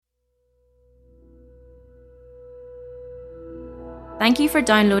Thank you for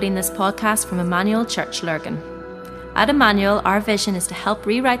downloading this podcast from Emmanuel Church Lurgan. At Emmanuel, our vision is to help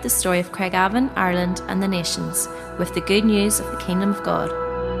rewrite the story of Craigavon, Ireland and the nations with the good news of the Kingdom of God.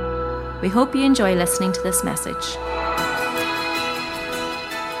 We hope you enjoy listening to this message.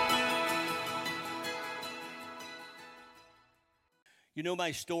 You know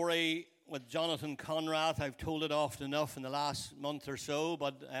my story with Jonathan Conrath. I've told it often enough in the last month or so,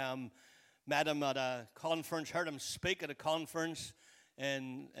 but met him at a conference, heard him speak at a conference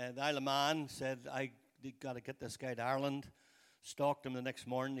in the Isle of Man, said, I got to get this guy to Ireland. Stalked him the next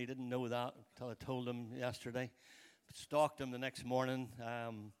morning. He didn't know that until I told him yesterday. Stalked him the next morning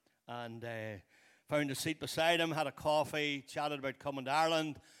and found a seat beside him, had a coffee, chatted about coming to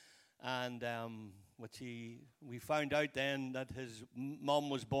Ireland, and we found out then that his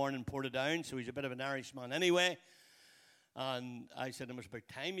mum was born in Portadown, so he's a bit of an Irishman anyway. And I said, it was about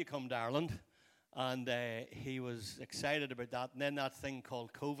time you come to Ireland. And he was excited about that. And then that thing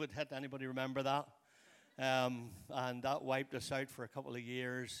called COVID hit. Anybody remember that? And that wiped us out for a couple of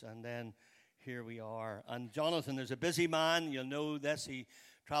years. And then here we are. And Jonathan is a busy man. You'll know this. He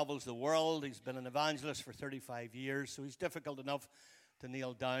travels the world. He's been an evangelist for 35 years. So he's difficult enough to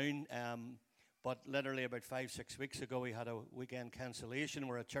nail down. But literally about 5-6 weeks ago, we had a weekend cancellation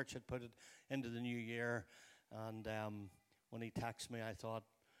where a church had put it into the new year. And when he texted me, I thought,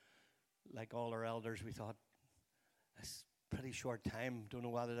 like all our elders, we thought, it's a pretty short time. Don't know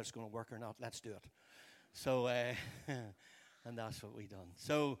whether that's going to work or not. Let's do it. So, and that's what we done.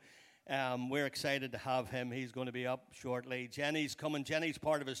 So, we're excited to have him. He's going to be up shortly. Jenny's coming. Jenny's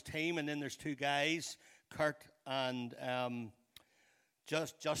part of his team. And then there's two guys, Kurt and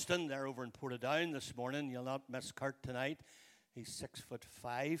Justin. They're over in Portadown this morning. You'll not miss Kurt tonight. He's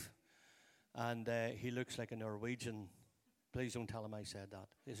 6'5", and he looks like a Norwegian. Please don't tell him I said that,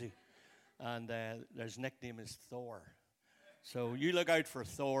 is he? And his nickname is Thor. So you look out for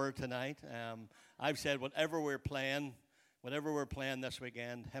Thor tonight. I've said whatever we're playing this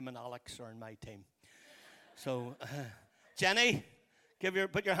weekend, him and Alex are in my team. So Jenny,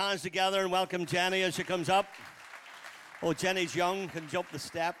 put your hands together and welcome Jenny as she comes up. Oh, Jenny's young, can jump the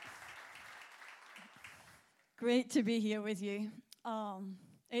step. Great to be here with you.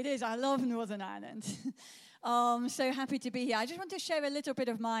 It is. I love Northern Ireland. So happy to be here. I just want to share a little bit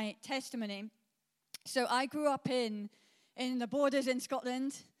of my testimony. So I grew up in the borders in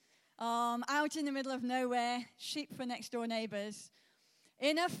Scotland, out in the middle of nowhere, sheep for next door neighbors,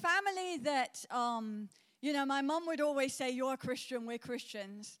 in a family that, my mum would always say, you're a Christian, we're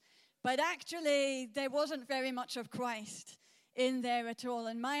Christians. But actually, there wasn't very much of Christ in there at all.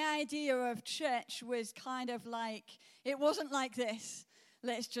 And my idea of church was kind of like, it wasn't like this,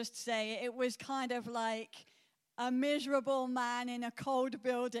 let's just say. It was kind of like a miserable man in a cold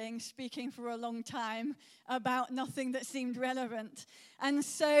building speaking for a long time about nothing that seemed relevant. And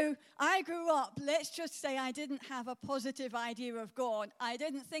so I grew up, let's just say I didn't have a positive idea of God. I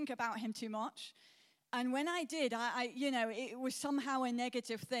didn't think about him too much. And when I did, it was somehow a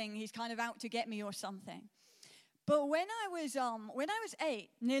negative thing. He's kind of out to get me or something. But when I was 8,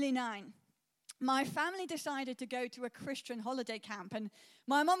 nearly 9, my family decided to go to a Christian holiday camp. And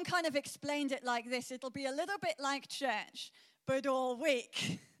my mom kind of explained it like this. It'll be a little bit like church, but all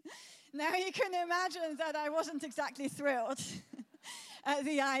week. Now you can imagine that I wasn't exactly thrilled at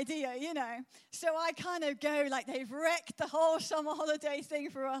the idea, So I kind of go like they've wrecked the whole summer holiday thing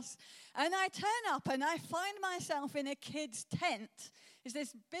for us. And I turn up and I find myself in a kid's tent. It's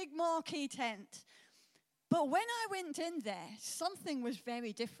this big marquee tent. But when I went in there, something was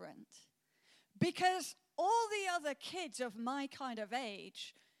very different. Because all the other kids of my kind of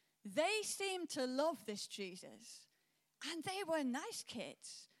age, they seemed to love this Jesus. And they were nice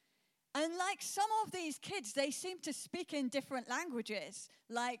kids. And like some of these kids, they seem to speak in different languages,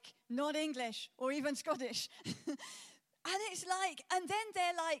 like not English or even Scottish. And then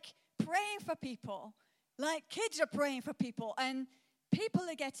they're like praying for people. Like kids are praying for people and people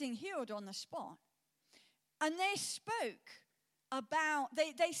are getting healed on the spot. And they spoke about,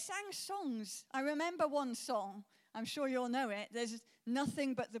 they sang songs. I remember one song, I'm sure you'll know it. There's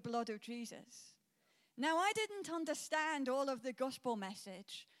nothing but the blood of Jesus. Now, I didn't understand all of the gospel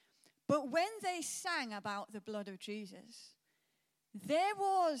message, but when they sang about the blood of Jesus, there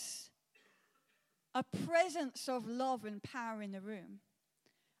was a presence of love and power in the room.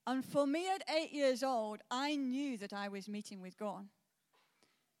 And for me at 8 years old, I knew that I was meeting with God.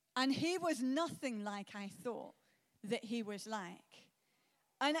 And he was nothing like I thought that he was like.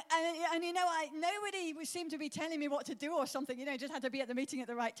 And nobody seemed to be telling me what to do or something. Just had to be at the meeting at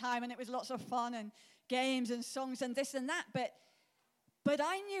the right time, and it was lots of fun and games and songs and this and that. But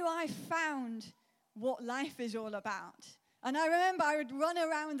I knew I found what life is all about. And I remember I would run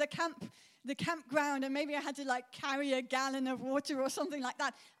around the campground, and maybe I had to like carry a gallon of water or something like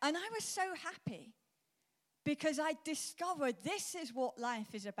that. And I was so happy because I discovered this is what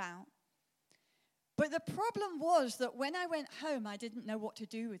life is about. But the problem was that when I went home, I didn't know what to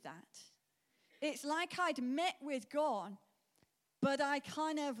do with that. It's like I'd met with God, but I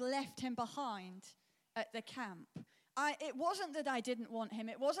kind of left him behind at the camp. It wasn't that I didn't want him.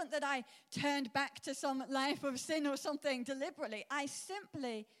 It wasn't that I turned back to some life of sin or something deliberately. I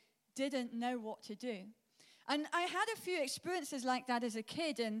simply didn't know what to do. And I had a few experiences like that as a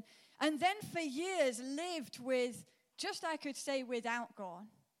kid, and then for years lived with, just I could say, without God.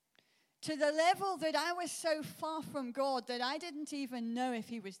 To the level that I was so far from God that I didn't even know if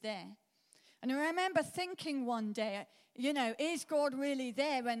he was there. And I remember thinking one day, is God really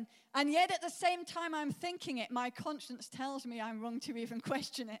there? And yet at the same time I'm thinking it, my conscience tells me I'm wrong to even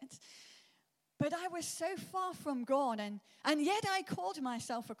question it. But I was so far from God, and yet I called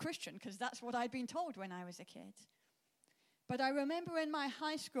myself a Christian because that's what I'd been told when I was a kid. But I remember in my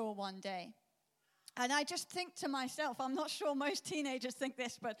high school one day, and I just think to myself, I'm not sure most teenagers think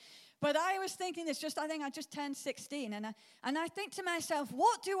this, but I was thinking this, I think I just turned 16, and I think to myself,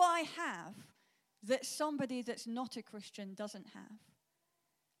 what do I have that somebody that's not a Christian doesn't have?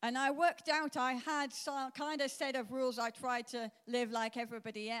 And I worked out I had some kind of set of rules. I tried to live like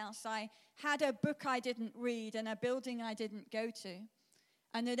everybody else. I had a book I didn't read and a building I didn't go to.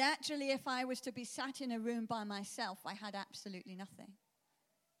 And that actually if I was to be sat in a room by myself, I had absolutely nothing.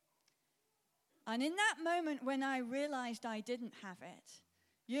 And in that moment when I realized I didn't have it,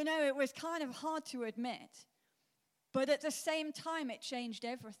 it was kind of hard to admit. But at the same time, it changed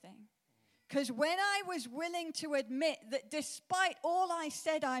everything. Because when I was willing to admit that despite all I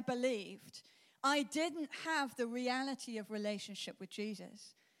said I believed, I didn't have the reality of relationship with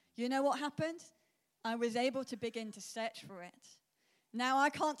Jesus, you know what happened? I was able to begin to search for it. Now, I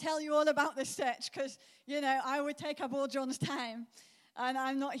can't tell you all about the search because, I would take up all John's time. And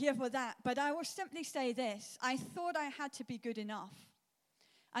I'm not here for that. But I will simply say this. I thought I had to be good enough.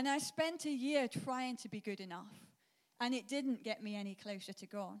 And I spent a year trying to be good enough. And it didn't get me any closer to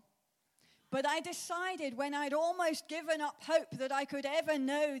God. But I decided when I'd almost given up hope that I could ever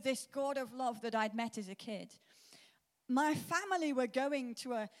know this God of love that I'd met as a kid. My family were going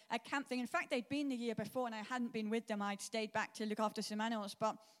to a camp thing. In fact, they'd been the year before and I hadn't been with them. I'd stayed back to look after some animals.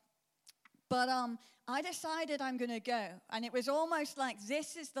 But I decided I'm going to go. And it was almost like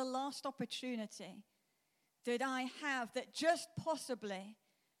this is the last opportunity that I have that just possibly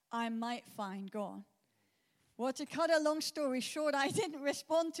I might find God. Well, to cut a long story short, I didn't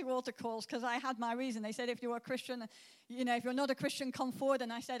respond to altar calls because I had my reason. They said, if you're a Christian, if you're not a Christian, come forward.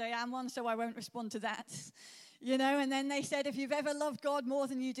 And I said, I am one, so I won't respond to that. And then they said, if you've ever loved God more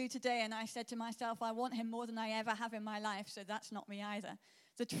than you do today. And I said to myself, I want him more than I ever have in my life, so that's not me either.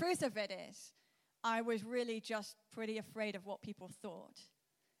 The truth of it is, I was really just pretty afraid of what people thought.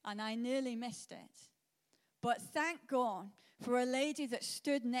 And I nearly missed it. But thank God for a lady that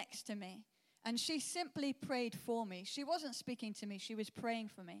stood next to me. And she simply prayed for me. She wasn't speaking to me. She was praying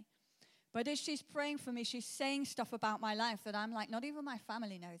for me. But as she's praying for me, she's saying stuff about my life that I'm like, not even my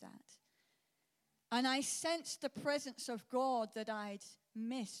family know that. And I sensed the presence of God that I'd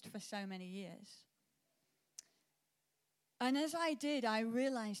missed for so many years. And as I did, I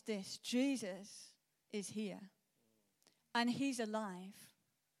realized this. Jesus is here. And he's alive.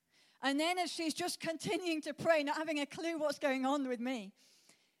 And then as she's just continuing to pray, not having a clue what's going on with me,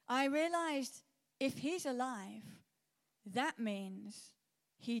 I realized if he's alive, that means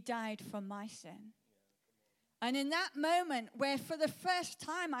he died for my sin. And in that moment where for the first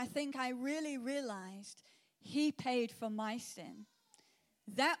time I think I really realized he paid for my sin,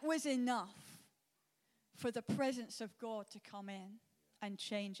 that was enough for the presence of God to come in and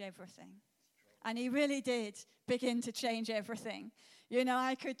change everything. And he really did begin to change everything.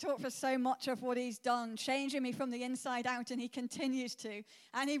 I could talk for so much of what he's done, changing me from the inside out, and he continues to,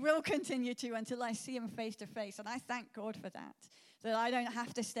 and he will continue to until I see him face to face. And I thank God for that I don't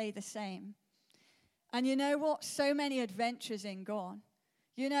have to stay the same. And you know what? So many adventures in God.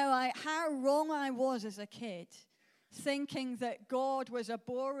 How wrong I was as a kid, thinking that God was a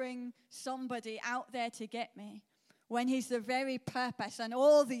boring somebody out there to get me, when he's the very purpose and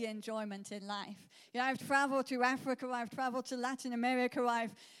all the enjoyment in life. I've traveled to Africa, I've traveled to Latin America,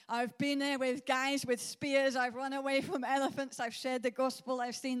 I've been there with guys with spears, I've run away from elephants, I've shared the gospel,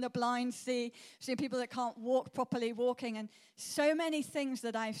 I've seen the blind see, seen people that can't walk properly walking, and so many things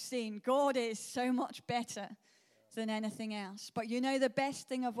that I've seen. God is so much better than anything else. But the best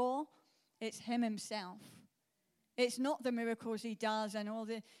thing of all? It's him himself. It's not the miracles he does and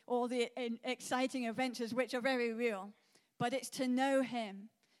all the exciting adventures, which are very real. but it's to know him.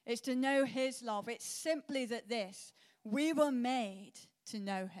 It's to know his love. It's simply that we were made to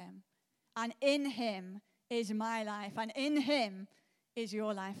know him. And in him is my life. And in him is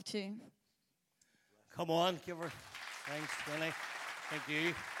your life too. Come on, give her. Thanks, Jenny. Thank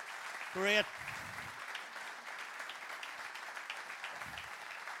you. Great.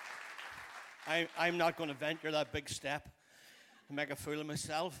 I'm not going to venture that big step and make a fool of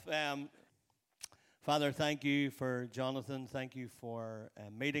myself. Father, thank you for Jonathan. Thank you for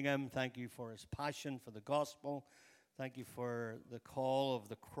meeting him. Thank you for his passion for the gospel. Thank you for the call of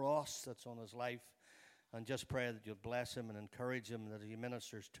the cross that's on his life. And just pray that you'll bless him and encourage him, that he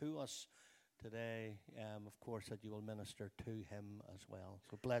ministers to us today. Of course, that you will minister to him as well.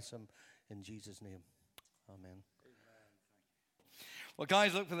 So bless him in Jesus' name. Amen. Well,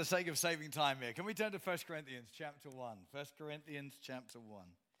 guys, look, for the sake of saving time here, can we turn to 1 Corinthians chapter 1? 1 Corinthians chapter 1.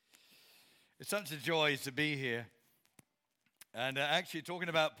 It's such a joy to be here. And actually, talking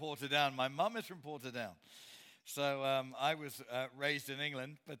about Portadown, my mum is from Portadown. So I was raised in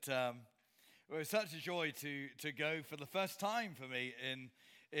England, but it was such a joy to go for the first time for me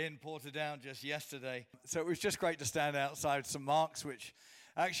in Portadown just yesterday. So it was just great to stand outside St. Mark's, which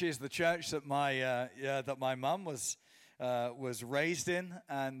actually is the church that my mum was raised in,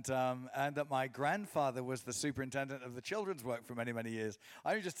 and that my grandfather was the superintendent of the children's work for many, many years.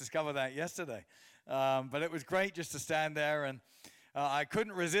 I only just discovered that yesterday. But it was great just to stand there, and I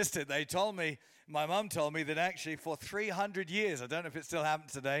couldn't resist it. My mum told me that actually for 300 years, I don't know if it still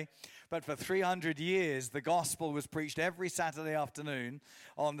happens today, but for 300 years, the gospel was preached every Saturday afternoon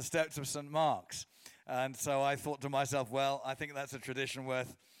on the steps of St. Mark's. And so I thought to myself, well, I think that's a tradition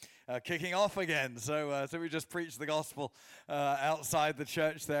worth kicking off again. So we just preached the gospel outside the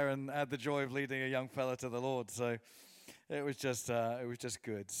church there, and had the joy of leading a young fella to the Lord. So it was just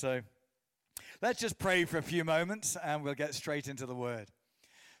good. So let's just pray for a few moments, and we'll get straight into the word.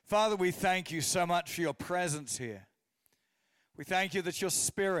 Father, we thank you so much for your presence here. We thank you that your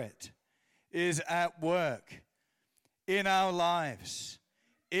Spirit is at work in our lives,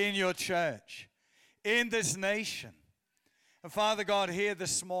 in your church, in this nation. And Father God, here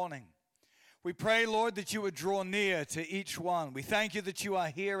this morning, we pray, Lord, that you would draw near to each one. We thank you that you are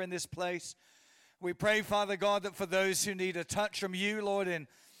here in this place. We pray, Father God, that for those who need a touch from you, Lord, in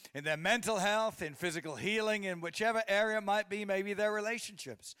their mental health, in physical healing, in whichever area it might be, maybe their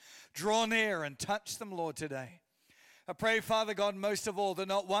relationships, draw near and touch them, Lord, today. I pray, Father God, most of all, that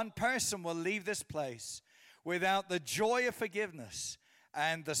not one person will leave this place without the joy of forgiveness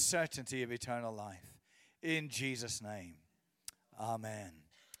and the certainty of eternal life. In Jesus' name. Amen.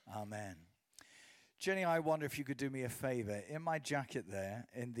 Amen. Jenny, I wonder if you could do me a favor. In my jacket there,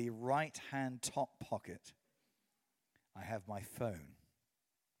 in the right-hand top pocket, I have my phone.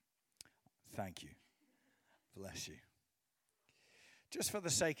 Thank you. Bless you. Just for the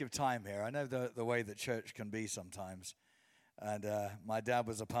sake of time here, I know the way that church can be sometimes. And my dad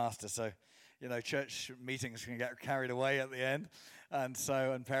was a pastor, so, church meetings can get carried away at the end. And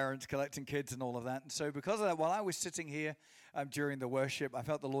parents collecting kids and all of that. And so because of that, while I was sitting here during the worship, I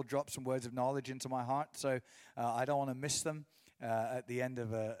felt the Lord drop some words of knowledge into my heart. So I don't want to miss them at the end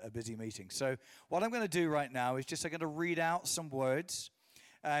of a busy meeting. So what I'm going to do right now is I'm going to read out some words.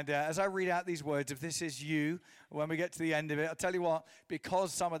 And as I read out these words, if this is you, when we get to the end of it, I'll tell you what,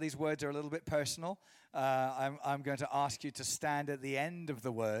 because some of these words are a little bit personal, I'm going to ask you to stand at the end of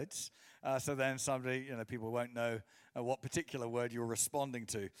the words. So then people won't know what particular word you're responding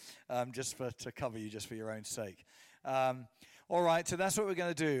to, to cover you, just for your own sake. All right, so that's what we're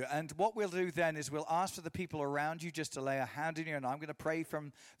going to do. And what we'll do then is we'll ask for the people around you just to lay a hand in you, and I'm going to pray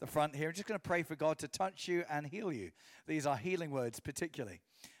from the front here. I'm just going to pray for God to touch you and heal you. These are healing words particularly.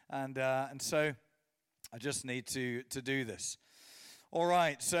 And so I just need to do this. All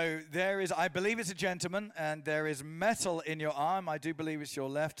right, so I believe it's a gentleman, and there is metal in your arm. I do believe it's your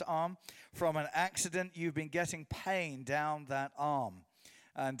left arm. From an accident, you've been getting pain down that arm.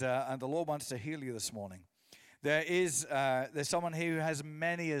 And the Lord wants to heal you this morning. There's someone here who has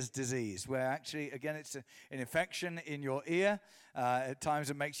Meniere's disease, where actually, again, it's an infection in your ear. At times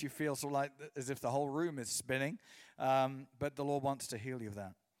it makes you feel sort of like as if the whole room is spinning. But the Lord wants to heal you of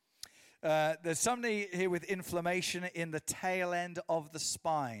that. There's somebody here with inflammation in the tail end of the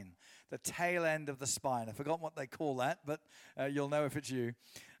spine. The tail end of the spine. I've forgotten what they call that, but you'll know if it's you,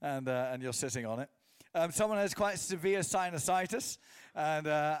 and you're sitting on it. Someone has quite severe sinusitis, and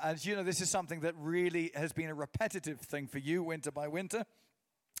this is something that really has been a repetitive thing for you winter by winter.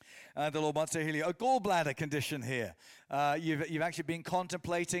 The Lord wants to heal you. A gallbladder condition here. You've actually been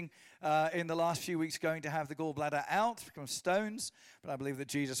contemplating in the last few weeks going to have the gallbladder out from stones, but I believe that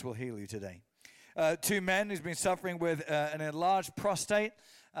Jesus will heal you today. two men who's been suffering with an enlarged prostate,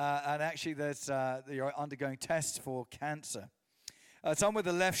 and actually they're undergoing tests for cancer. Some with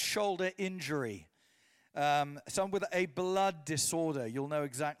a left shoulder injury. Some with a blood disorder. You'll know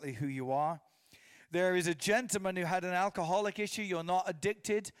exactly who you are. There is a gentleman who had an alcoholic issue. You're not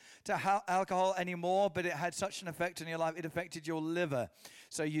addicted to alcohol anymore, but it had such an effect on your life. It affected your liver.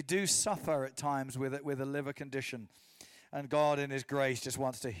 So you do suffer at times with a liver condition. And God in his grace just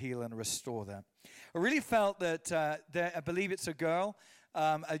wants to heal and restore that. I really felt that, I believe it's a girl,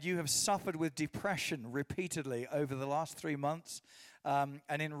 you have suffered with depression repeatedly over the last 3 months. And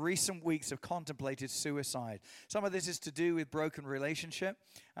in recent weeks have contemplated suicide. Some of this is to do with broken relationship,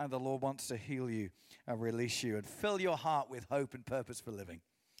 and the Lord wants to heal you and release you and fill your heart with hope and purpose for living.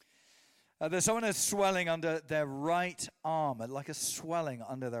 There's someone who's swelling under their right arm, like a swelling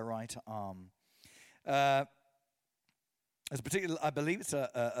under their right arm. I believe it's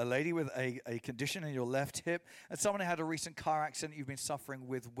a lady with a condition in your left hip, and someone who had a recent car accident. You've been suffering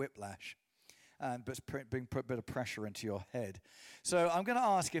with whiplash. And but being put a bit of pressure into your head. So I'm going to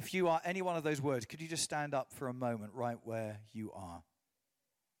ask, if you are any one of those words, could you just stand up for a moment right where you are?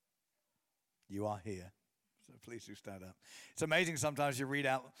 You are here. So please do stand up. It's amazing sometimes you read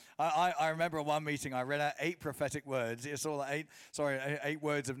out. I remember at one meeting I read out 8 prophetic words. It's all 8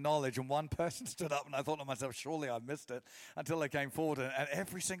 words of knowledge. And one person stood up and I thought to myself, surely I missed it, until they came forward. And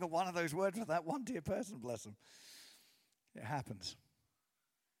every single one of those words was that one dear person, bless them. It happens.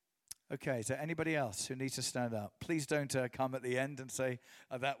 Okay, so anybody else who needs to stand up, please don't come at the end and say,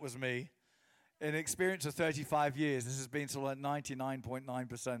 that was me. In experience of 35 years, this has been sort of like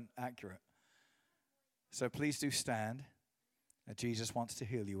 99.9% accurate. So please do stand. Jesus wants to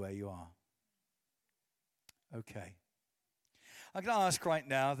heal you where you are. Okay. I'm going to ask right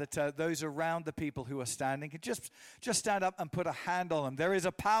now that those around the people who are standing can just stand up and put a hand on them. There is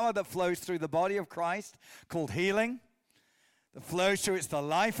a power that flows through the body of Christ called healing. That flows through, it's the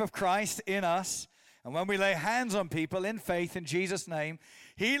life of Christ in us. And when we lay hands on people in faith in Jesus' name,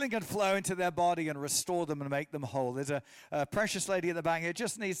 healing can flow into their body and restore them and make them whole. There's a precious lady at the back here.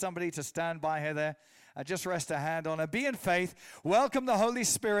 Just needs somebody to stand by her there and just rest a hand on her. Be in faith. Welcome the Holy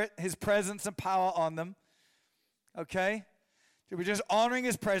Spirit, his presence and power on them. Okay? So we're just honoring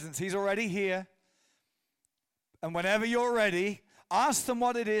his presence. He's already here. And whenever you're ready, ask them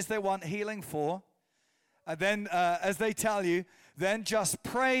what it is they want healing for. And then as they tell you, then just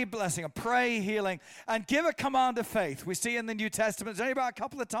pray blessing and pray healing and give a command of faith. We see in the New Testament, it's only about a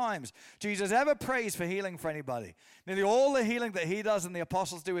couple of times Jesus ever prays for healing for anybody. Nearly all the healing that he does and the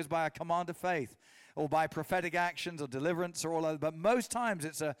apostles do is by a command of faith or by prophetic actions or deliverance or all other. But most times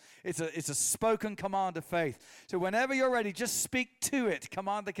it's a spoken command of faith. So whenever you're ready, just speak to it.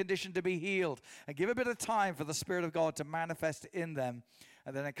 Command the condition to be healed and give a bit of time for the Spirit of God to manifest in them.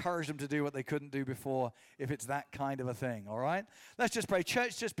 And then encourage them to do what they couldn't do before if it's that kind of a thing, all right? Let's just pray.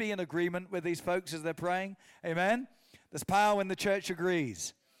 Church, just be in agreement with these folks as they're praying. Amen? There's power when the church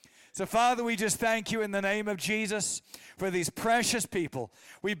agrees. So, Father, we just thank you in the name of Jesus for these precious people.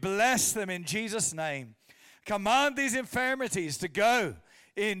 We bless them in Jesus' name. Command these infirmities to go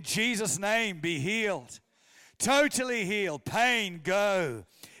in Jesus' name. Be healed. Totally healed. Pain, go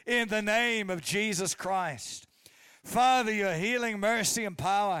in the name of Jesus Christ. Father, your healing mercy and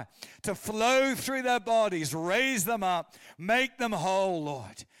power to flow through their bodies, raise them up, make them whole,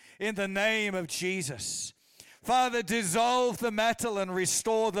 Lord, in the name of Jesus. Father, dissolve the metal and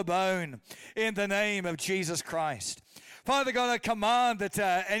restore the bone in the name of Jesus Christ. Father God, I command that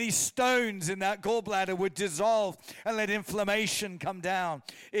any stones in that gallbladder would dissolve and let inflammation come down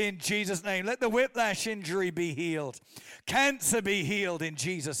in Jesus' name. Let the whiplash injury be healed. Cancer be healed in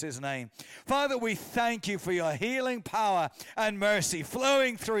Jesus' name. Father, we thank you for your healing power and mercy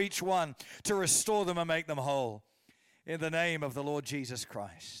flowing through each one to restore them and make them whole. In the name of the Lord Jesus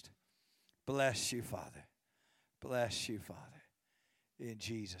Christ. Bless you, Father. Bless you, Father. In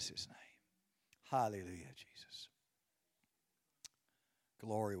Jesus' name. Hallelujah, Jesus.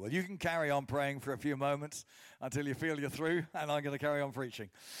 Glory. Well, you can carry on praying for a few moments until you feel you're through, and I'm going to carry on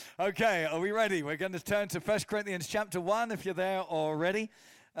preaching. Okay, are we ready? We're going to turn to 1 Corinthians chapter 1 if you're there already,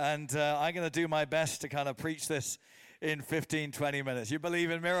 and I'm going to do my best to kind of preach this in 15, 20 minutes. You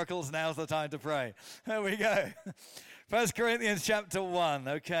believe in miracles? Now's the time to pray. There we go. 1 Corinthians chapter 1,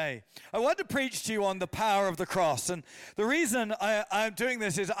 okay. I want to preach to you on the power of the cross, and the reason I'm doing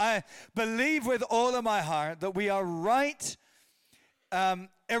this is I believe with all of my heart that we are right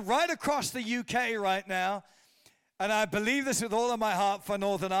across the UK right now, and I believe this with all of my heart for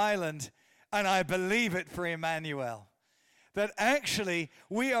Northern Ireland, and I believe it for Emmanuel. That actually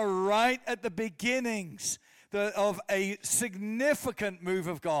we are right at the beginnings of a significant move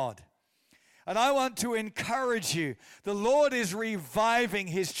of God. And I want to encourage you. The Lord is reviving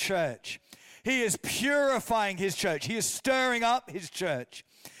his church. He is purifying his church. He is stirring up his church.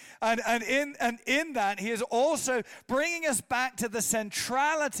 And in that, he is also bringing us back to the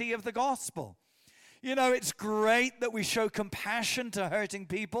centrality of the gospel. You know, it's great that we show compassion to hurting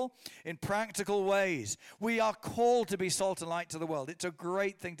people in practical ways. We are called to be salt and light to the world. It's a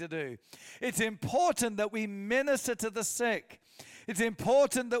great thing to do. It's important that we minister to the sick. It's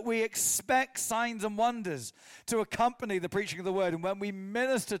important that we expect signs and wonders to accompany the preaching of the word. And when we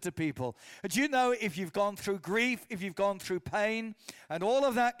minister to people, do you know, if you've gone through grief, if you've gone through pain, and all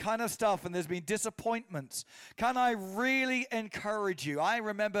of that kind of stuff, and there's been disappointments, can I really encourage you? I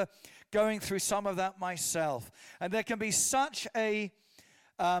remember going through some of that myself. And there can be such a,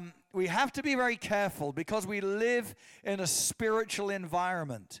 we have to be very careful because we live in a spiritual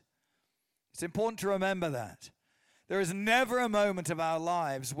environment. It's important to remember that. There is never a moment of our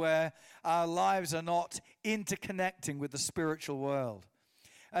lives where our lives are not interconnecting with the spiritual world.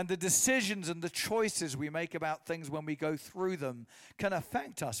 And the decisions and the choices we make about things when we go through them can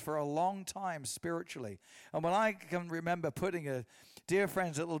affect us for a long time spiritually. And when I can remember putting a dear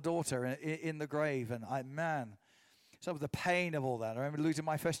friend's little daughter in the grave, and some of the pain of all that. I remember losing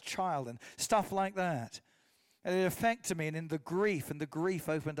my first child and stuff like that. And it affected me, and in the grief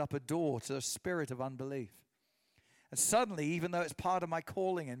opened up a door to a spirit of unbelief. And suddenly, even though it's part of my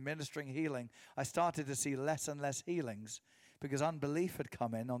calling in ministering healing, I started to see less and less healings because unbelief had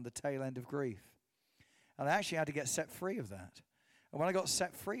come in on the tail end of grief. And I actually had to get set free of that. And when I got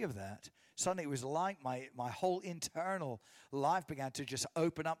set free of that, suddenly it was like my whole internal life began to just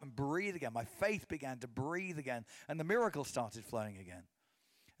open up and breathe again. My faith began to breathe again, and the miracles started flowing again.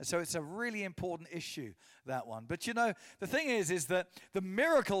 And so it's a really important issue, that one. But you know, the thing is that the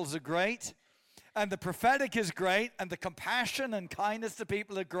miracles are great, and the prophetic is great, and the compassion and kindness to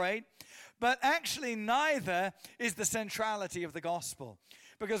people are great, but actually neither is the centrality of the gospel.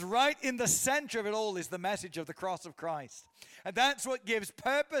 Because right in the center of it all is the message of the cross of Christ. And that's what gives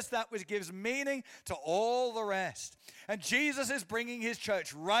purpose, that what gives meaning to all the rest. And Jesus is bringing his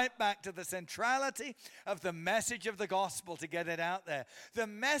church right back to the centrality of the message of the gospel to get it out there. The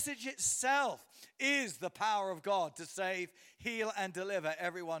message itself is the power of God to save, heal, and deliver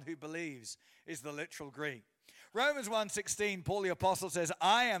everyone who believes, is the literal Greek. Romans 1:16, Paul the Apostle says,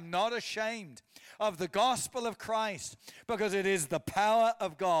 I am not ashamed of the gospel of Christ, because it is the power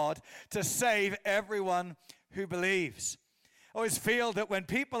of God to save everyone who believes. I always feel that when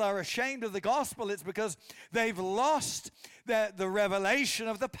people are ashamed of the gospel, it's because they've lost the revelation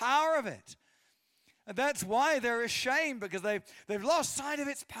of the power of it. And that's why they're ashamed, because they've lost sight of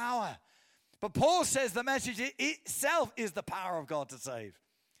its power. But Paul says the message itself is the power of God to save.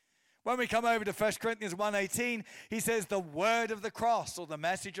 When we come over to 1 Corinthians 1:18, he says the word of the cross, or the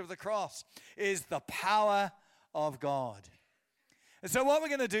message of the cross, is the power of God. And so what we're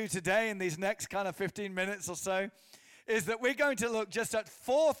going to do today in these next kind of 15 minutes or so is that we're going to look just at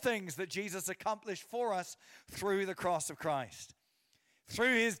 4 things that Jesus accomplished for us through the cross of Christ,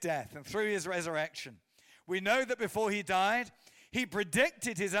 through his death and through his resurrection. We know that before he died, he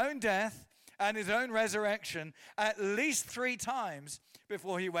predicted his own death and his own resurrection at least 3 times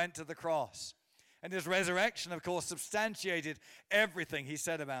before he went to the cross. And his resurrection, of course, substantiated everything he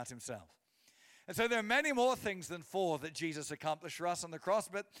said about himself. And so there are many more things than 4 that Jesus accomplished for us on the cross,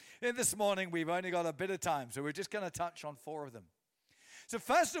 but this morning we've only got a bit of time, so we're just going to touch on 4 of them. So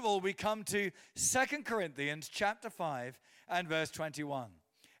first of all, we come to 2 Corinthians chapter 5 and verse 21.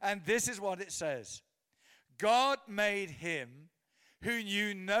 And this is what it says. God made him who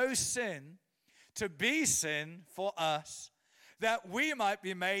knew no sin to be sin for us, that we might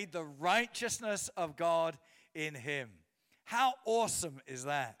be made the righteousness of God in him. How awesome is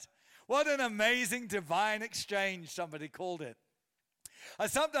that? What an amazing divine exchange, somebody called it. I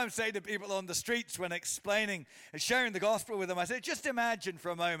sometimes say to people on the streets when explaining and sharing the gospel with them, I say, just imagine for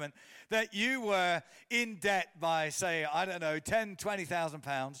a moment that you were in debt by, say, I don't know, 10,000, 20,000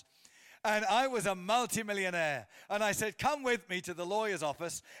 pounds. And I was a multimillionaire. And I said, come with me to the lawyer's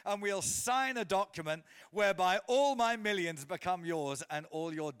office and we'll sign a document whereby all my millions become yours and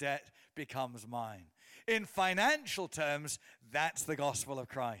all your debt becomes mine. In financial terms, that's the gospel of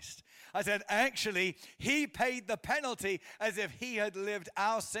Christ. I said, actually, he paid the penalty as if he had lived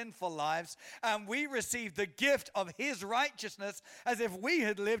our sinful lives, and we received the gift of his righteousness as if we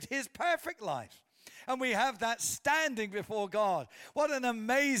had lived his perfect life. And we have that standing before God. What an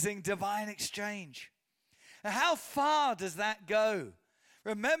amazing divine exchange. Now, how far does that go?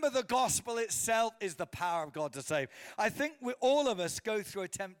 Remember, the gospel itself is the power of God to save. I think all of us go through a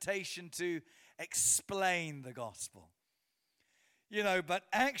temptation to explain the gospel. But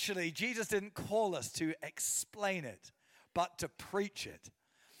actually, Jesus didn't call us to explain it, but to preach it.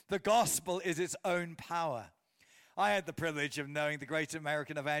 The gospel is its own power. I had the privilege of knowing the great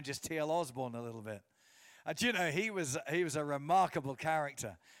American evangelist T.L. Osborne a little bit. And he was a remarkable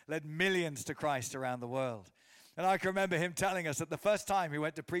character, led millions to Christ around the world. And I can remember him telling us that the first time he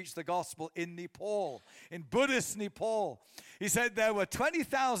went to preach the gospel in Nepal, in Buddhist Nepal, he said there were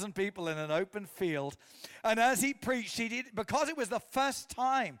 20,000 people in an open field. And as he preached, because it was the first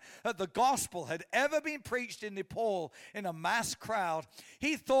time that the gospel had ever been preached in Nepal in a mass crowd,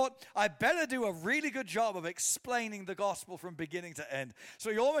 he thought, I better do a really good job of explaining the gospel from beginning to end. So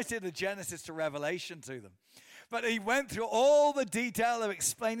he almost did a Genesis to Revelation to them. But he went through all the detail of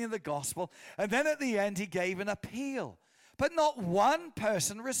explaining the gospel, and then at the end he gave an appeal. But not one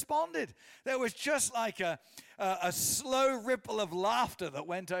person responded. There was just like a slow ripple of laughter that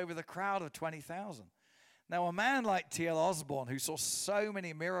went over the crowd of 20,000. Now, a man like T.L. Osborne, who saw so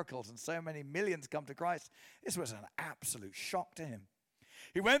many miracles and so many millions come to Christ, this was an absolute shock to him.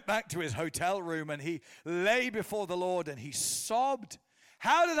 He went back to his hotel room and he lay before the Lord and he sobbed.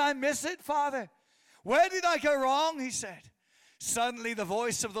 How did I miss it, Father? Where did I go wrong? He said. Suddenly the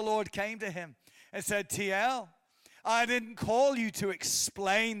voice of the Lord came to him and said, T.L., I didn't call you to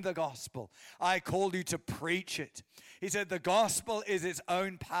explain the gospel. I called you to preach it. He said, the gospel is its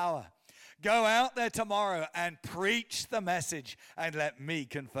own power. Go out there tomorrow and preach the message and let me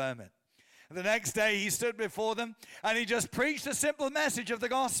confirm it. The next day he stood before them and he just preached a simple message of the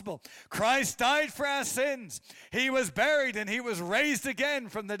gospel. Christ died for our sins. He was buried and he was raised again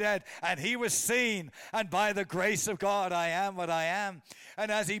from the dead and he was seen. And by the grace of God, I am what I am. And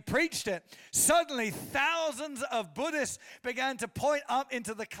as he preached it, suddenly thousands of Buddhists began to point up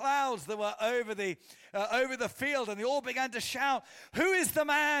into the clouds that were over the field, and they all began to shout, who is the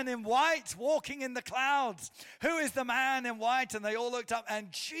man in white walking in the clouds? Who is the man in white? And they all looked up,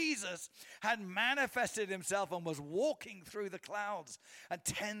 and Jesus had manifested himself and was walking through the clouds, and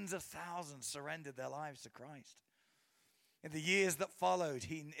tens of thousands surrendered their lives to Christ. In the years that followed,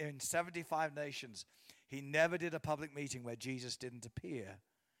 in 75 nations, he never did a public meeting where Jesus didn't appear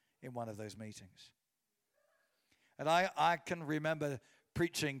in one of those meetings. And I can remember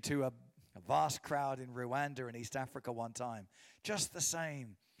preaching to a vast crowd in Rwanda in East Africa one time. Just the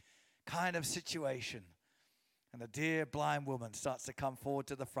same kind of situation. And a dear blind woman starts to come forward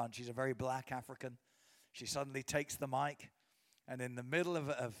to the front. She's a very black African. She suddenly takes the mic. And in the middle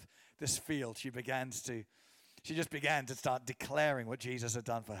of this field, she just began to start declaring what Jesus had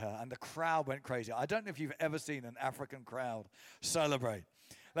done for her. And the crowd went crazy. I don't know if you've ever seen an African crowd celebrate.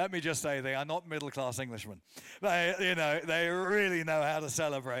 Let me just say, they are not middle-class Englishmen. They really know how to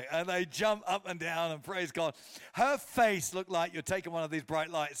celebrate. And they jump up and down and praise God. Her face looked like you're taking one of these bright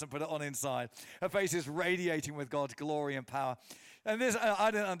lights and put it on inside. Her face is radiating with God's glory and power. And this,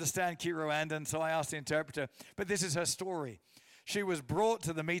 I didn't understand Kinyarwanda, so I asked the interpreter, but this is her story. She was brought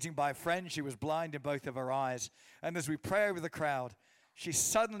to the meeting by a friend. She was blind in both of her eyes. And as we pray over the crowd, she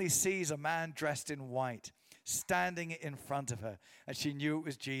suddenly sees a man dressed in white standing in front of her, and she knew it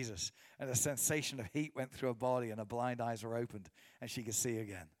was Jesus, and a sensation of heat went through her body, and her blind eyes were opened, and she could see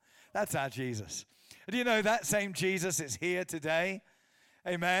again. That's our Jesus. And do you know that same Jesus is here today?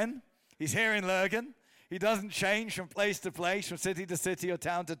 Amen. He's here in Lurgan. He doesn't change from place to place, from city to city or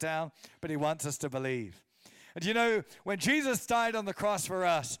town to town, but he wants us to believe. And you know, when Jesus died on the cross for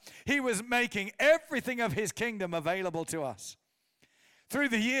us, he was making everything of his kingdom available to us. Through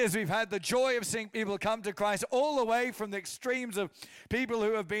the years, we've had the joy of seeing people come to Christ all the way from the extremes of people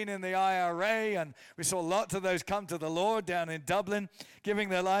who have been in the IRA, and we saw lots of those come to the Lord down in Dublin, giving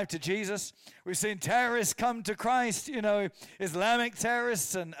their life to Jesus. We've seen terrorists come to Christ, Islamic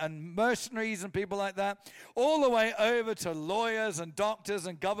terrorists and mercenaries and people like that, all the way over to lawyers and doctors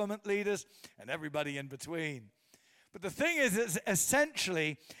and government leaders and everybody in between. But the thing is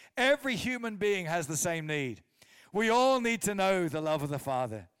essentially every human being has the same need. We all need to know the love of the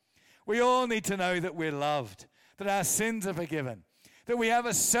Father. We all need to know that we're loved, that our sins are forgiven, that we have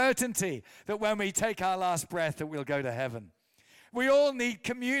a certainty that when we take our last breath that we'll go to heaven. We all need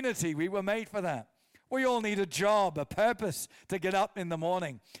community. We were made for that. We all need a job, a purpose to get up in the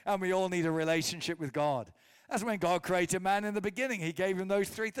morning, and we all need a relationship with God. That's when God created man in the beginning. He gave him those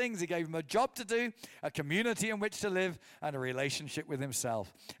three things. He gave him a job to do, a community in which to live, and a relationship with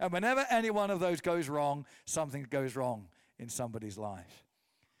himself. And whenever any one of those goes wrong, something goes wrong in somebody's life.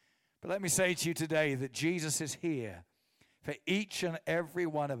 But let me say to you today that Jesus is here for each and every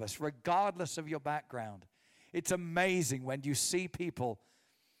one of us, regardless of your background. It's amazing when you see people,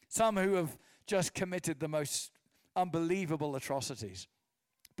 some who have just committed the most unbelievable atrocities,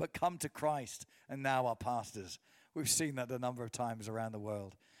 but come to Christ and now are pastors. We've seen that a number of times around the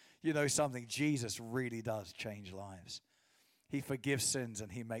world. You know something? Jesus really does change lives. He forgives sins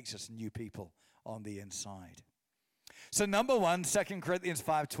and he makes us new people on the inside. So number one, 2 Corinthians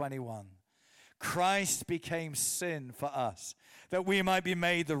 5:21. Christ became sin for us, that we might be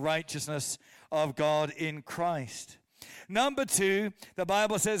made the righteousness of God in Christ. Number two, the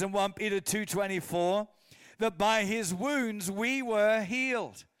Bible says in 1 Peter 2:24, that by his wounds we were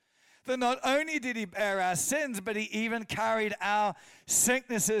healed. That not only did he bear our sins, but he even carried our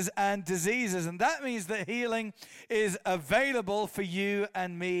sicknesses and diseases. And that means that healing is available for you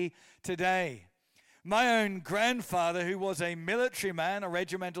and me today. My own grandfather, who was a military man, a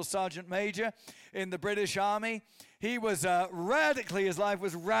regimental sergeant major in the British Army, he was his life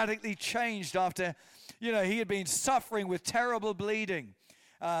was radically changed after, he had been suffering with terrible bleeding.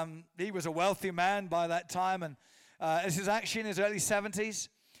 He was a wealthy man by that time, and this is actually in his early 70s.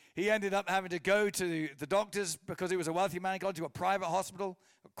 He ended up having to go to the doctors because he was a wealthy man. He got to a private hospital,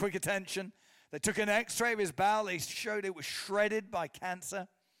 quick attention. They took an x-ray of his bowel. They showed it was shredded by cancer.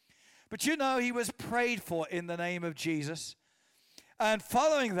 But he was prayed for in the name of Jesus. And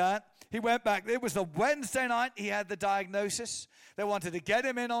following that, he went back. It was the Wednesday night he had the diagnosis. They wanted to get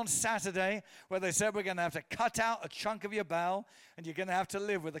him in on Saturday, where they said, we're going to have to cut out a chunk of your bowel, and you're going to have to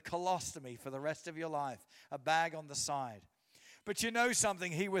live with a colostomy for the rest of your life, a bag on the side. But you know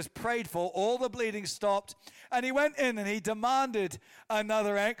something? He was prayed for. All the bleeding stopped. And he went in and he demanded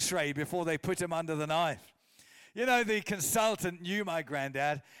another x-ray before they put him under the knife. The consultant knew my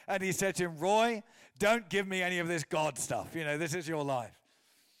granddad. And he said to him, Roy, don't give me any of this God stuff. This is your life.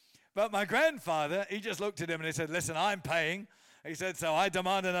 But my grandfather, he just looked at him and he said, listen, I'm paying. He said, so I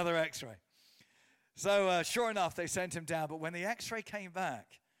demand another x-ray. So sure enough, they sent him down. But when the x-ray came back,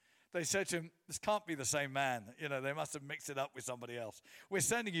 they said to him, this can't be the same man. They must have mixed it up with somebody else. We're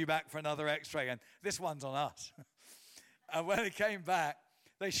sending you back for another x-ray, and this one's on us. And when it came back,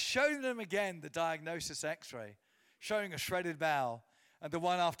 they showed them again the diagnosis x-ray, showing a shredded bowel, and the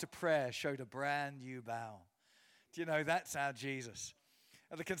one after prayer showed a brand new bowel. That's our Jesus.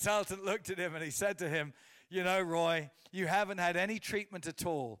 And the consultant looked at him and he said to him, Roy, you haven't had any treatment at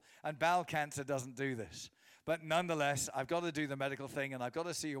all, and bowel cancer doesn't do this. But nonetheless, I've got to do the medical thing, and I've got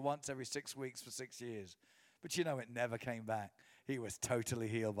to see you once every 6 weeks for 6 years. But it never came back. He was totally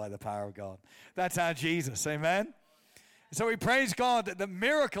healed by the power of God. That's our Jesus, amen? So we praise God that the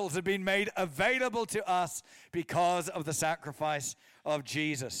miracles have been made available to us because of the sacrifice of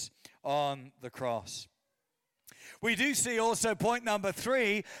Jesus on the cross. We do see also, point number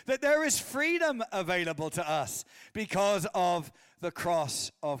 3, that there is freedom available to us because of the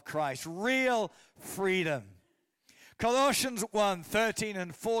cross of Christ. Real freedom. Colossians 1:13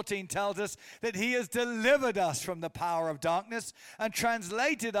 and 14 tells us that he has delivered us from the power of darkness and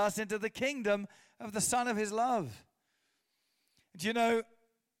translated us into the kingdom of the Son of his love. Do you know,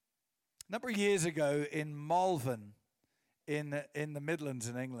 a number of years ago in Malvern, in the Midlands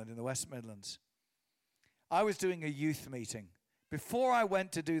in England, in the West Midlands, I was doing a youth meeting. Before I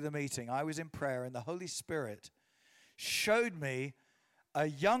went to do the meeting, I was in prayer, and the Holy Spirit showed me a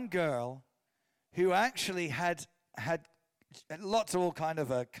young girl who actually had lots of all kind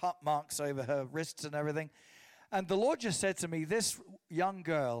of cut marks over her wrists and everything. And the Lord just said to me, this young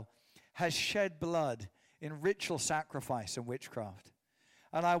girl has shed blood in ritual sacrifice and witchcraft.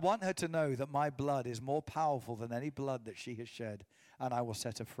 And I want her to know that my blood is more powerful than any blood that she has shed, and I will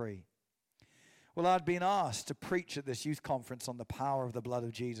set her free. Well, I'd been asked to preach at this youth conference on the power of the blood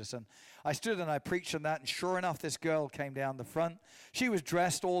of Jesus. And I stood and I preached on that. And sure enough, this girl came down the front. She was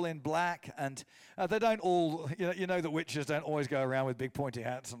dressed all in black. And they don't all, you know that witches don't always go around with big pointy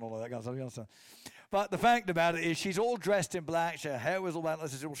hats and all of that kind of stuff. But the fact about it is she's all dressed in black. Her hair was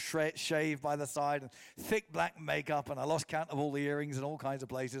all shaved by the side. And thick black makeup. And I lost count of all the earrings in all kinds of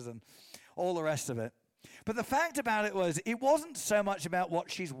places and all the rest of it. But the fact about it was, it wasn't so much about what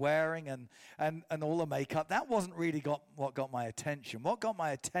she's wearing and all the makeup. That wasn't really what got my attention. What got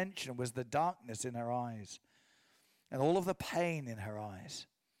my attention was the darkness in her eyes and all of the pain in her eyes.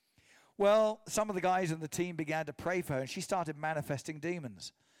 Well, some of the guys in the team began to pray for her, and she started manifesting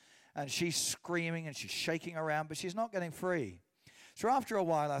demons. And she's screaming and she's shaking around, but she's not getting free. So after a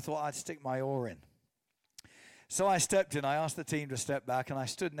while, I thought I'd stick my oar in. So I stepped in, I asked the team to step back, and I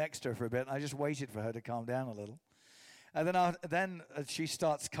stood next to her for a bit, and I just waited for her to calm down a little. And then she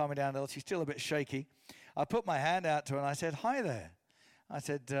starts calming down a little. She's still a bit shaky. I put my hand out to her, and I said, "Hi there." I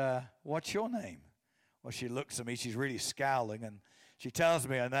said, "What's your name?" Well, she looks at me. She's really scowling, and she tells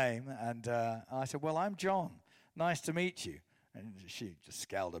me her name. And I said, "Well, I'm John. Nice to meet you." And she just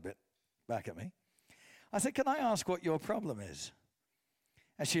scowled a bit back at me. I said, "Can I ask what your problem is?"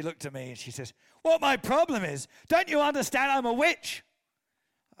 And she looked at me and she says, what my problem is, don't you understand I'm a witch?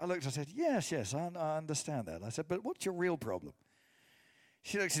 I looked, I said, yes, I understand that. I said, but what's your real problem?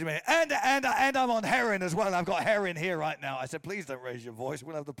 She looks at me, and I'm on heroin as well. I've got heroin here right now. I said, please don't raise your voice.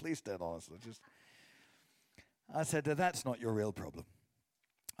 We'll have the police dead on us. I said, that's not your real problem.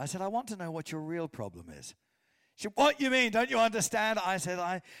 I said, I want to know what your real problem is. She said, what you mean? Don't you understand? I said,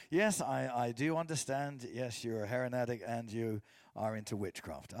 I do understand. Yes, you're a heroin addict and you are into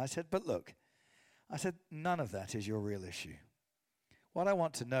witchcraft. I said, but look, I said, none of that is your real issue. What I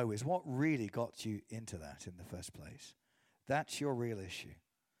want to know is what really got you into that in the first place. That's your real issue.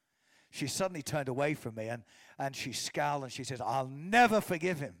 She suddenly turned away from me and she scowled and she said, I'll never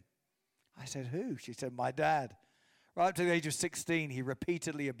forgive him. I said, who? She said, my dad. Right up to the age of 16, he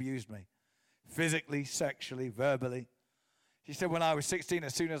repeatedly abused me. Physically, sexually, verbally. She said, when I was 16,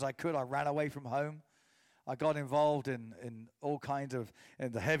 as soon as I could, I ran away from home. I got involved in all kinds of,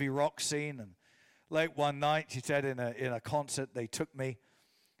 in the heavy rock scene. And late one night, she said, in a concert, they took me.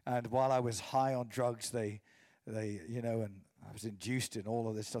 And while I was high on drugs, they and I was induced in all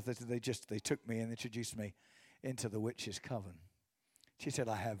of this stuff. They took me and introduced me into the witch's coven. She said,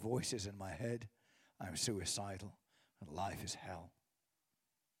 I have voices in my head. I'm suicidal and life is hell.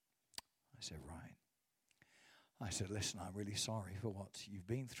 I said, right. I said, listen, I'm really sorry for what you've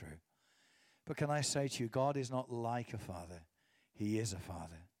been through. But can I say to you, God is not like a father. He is a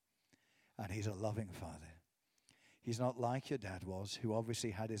father. And he's a loving father. He's not like your dad was, who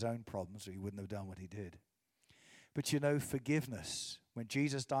obviously had his own problems, or he wouldn't have done what he did. But you know, forgiveness, when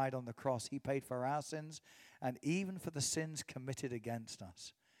Jesus died on the cross, he paid for our sins and even for the sins committed against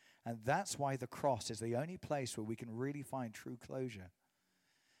us. And that's why the cross is the only place where we can really find true closure.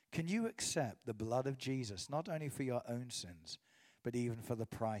 Can you accept the blood of Jesus, not only for your own sins, but even for the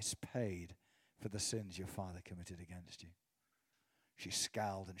price paid for the sins your father committed against you? She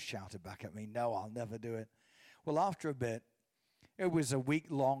scowled and shouted back at me, no, I'll never do it. Well, after a bit, it was a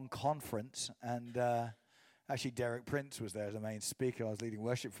week-long conference, and actually, Derek Prince was there as the main speaker. I was leading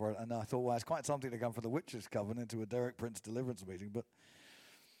worship for it, and I thought, well, it's quite something to come from the Witches' Coven into a Derek Prince deliverance meeting. But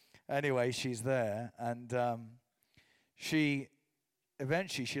anyway, she's there, and she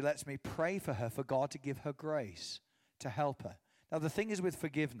lets me pray for her, for God to give her grace to help her. Now, the thing is with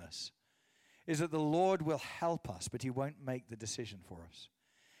forgiveness is that the Lord will help us, but he won't make the decision for us.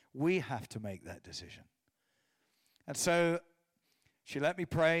 We have to make that decision. And so she let me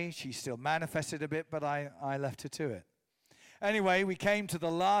pray. She still manifested a bit, but I left her to it. Anyway, we came to the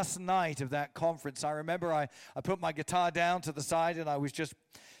last night of that conference. I remember I put my guitar down to the side, and I was just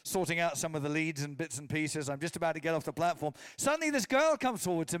sorting out some of the leads and bits and pieces. I'm just about to get off the platform. Suddenly, this girl comes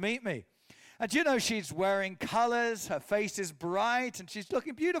forward to meet me. And you know, she's wearing colors, her face is bright, and she's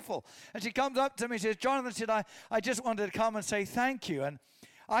looking beautiful. And she comes up to me and says, Jonathan, said, I just wanted to come and say thank you. And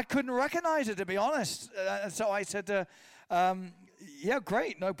I couldn't recognize her, to be honest. And so I said to her, yeah,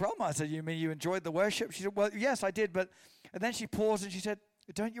 great, no problem. I said, you mean you enjoyed the worship? She said, well, yes, I did. And then she paused and she said,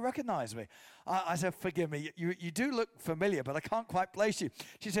 don't you recognize me? I said, forgive me, you do look familiar, but I can't quite place you.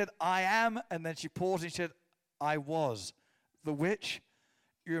 She said, I am. And then she paused and she said, I was the witch.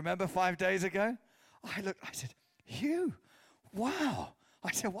 You remember 5 days ago? I looked, I said, you? Wow.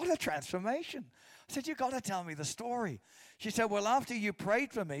 I said, what a transformation. I said, you got to tell me the story. She said, well, after you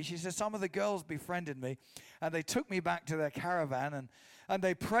prayed for me, she said, some of the girls befriended me, and they took me back to their caravan, and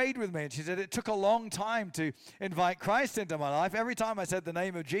they prayed with me. And she said, it took a long time to invite Christ into my life. Every time I said the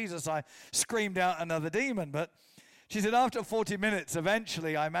name of Jesus, I screamed out another demon. But she said, after 40 minutes,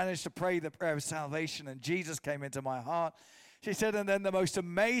 eventually I managed to pray the prayer of salvation, and Jesus came into my heart. She said, and then the most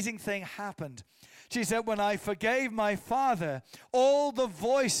amazing thing happened. She said, when I forgave my father, all the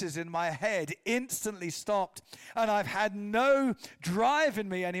voices in my head instantly stopped. And I've had no drive in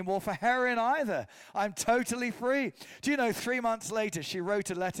me anymore for heroin either. I'm totally free. Do you know, 3 months later, she wrote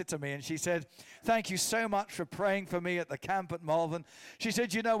a letter to me and she said, thank you so much for praying for me at the camp at Malvern. She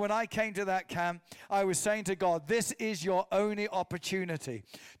said, you know, when I came to that camp, I was saying to God, this is your only opportunity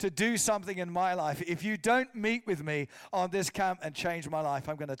to do something in my life. If you don't meet with me on this camp and change my life,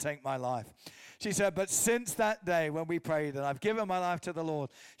 I'm going to take my life. She said, but since that day when we prayed and I've given my life to the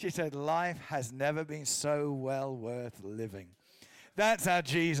Lord, she said, life has never been so well worth living. That's our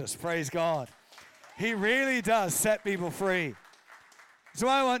Jesus, praise God. He really does set people free. So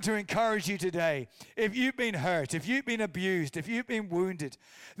I want to encourage you today, if you've been hurt, if you've been abused, if you've been wounded,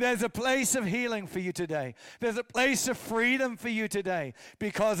 there's a place of healing for you today. There's a place of freedom for you today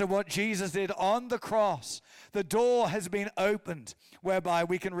because of what Jesus did on the cross. The door has been opened whereby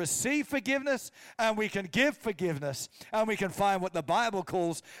we can receive forgiveness and we can give forgiveness and we can find what the Bible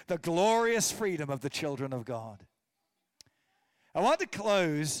calls the glorious freedom of the children of God. I want to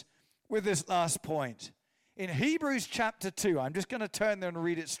close with this last point. In Hebrews chapter 2, I'm just going to turn there and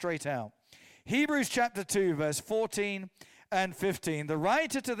read it straight out. Hebrews chapter 2, verse 14 and 15. The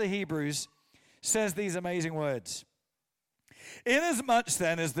writer to the Hebrews says these amazing words. Inasmuch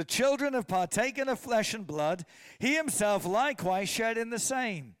then as the children have partaken of flesh and blood, he himself likewise shared in the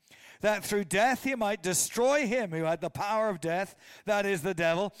same, that through death he might destroy him who had the power of death, that is the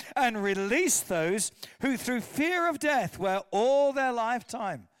devil, and release those who through fear of death were all their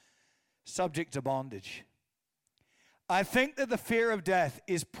lifetime subject to bondage. I think that the fear of death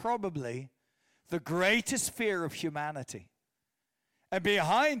is probably the greatest fear of humanity. And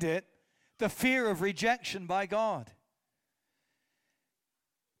behind it, the fear of rejection by God.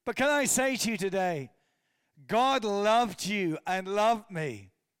 But can I say to you today, God loved you and loved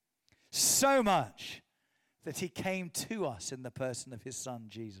me so much that he came to us in the person of his son,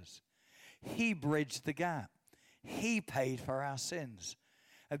 Jesus. He bridged the gap. He paid for our sins.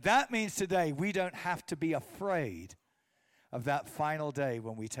 And that means today we don't have to be afraid of that final day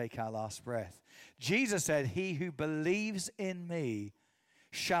when we take our last breath. Jesus said, he who believes in me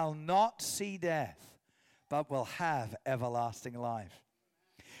shall not see death, but will have everlasting life.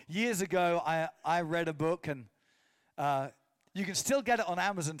 Years ago, I read a book, and you can still get it on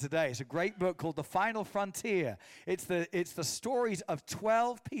Amazon today. It's a great book called The Final Frontier. It's the stories of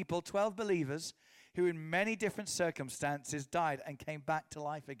 12 people, 12 believers, who in many different circumstances died and came back to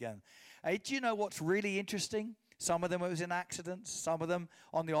life again. Do you know what's really interesting? Some of them was in accidents, some of them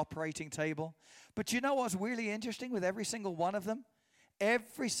on the operating table. But you know what's really interesting with every single one of them?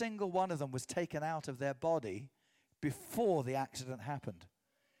 Every single one of them was taken out of their body before the accident happened,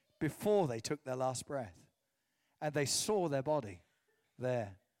 before they took their last breath. And they saw their body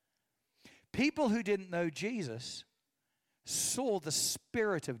there. People who didn't know Jesus saw the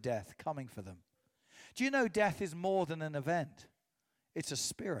spirit of death coming for them. Do you know death is more than an event? It's a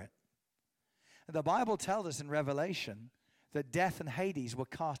spirit. And the Bible tells us in Revelation that death and Hades were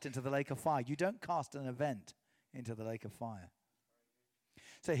cast into the lake of fire. You don't cast an event into the lake of fire.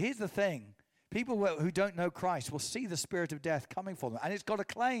 So here's the thing. People who don't know Christ will see the spirit of death coming for them. And it's got a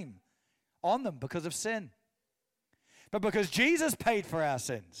claim on them because of sin. But because Jesus paid for our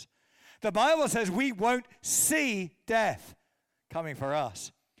sins, the Bible says we won't see death coming for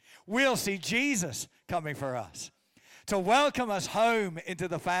us. We'll see Jesus coming for us to welcome us home into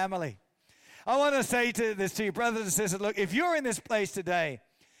the family. I want to say this to you, brothers and sisters, look, if you're in this place today,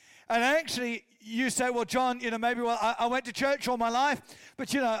 and actually you say, well, John, maybe I went to church all my life,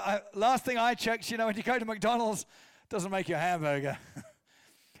 but, last thing I checked, when you go to McDonald's, doesn't make you a hamburger.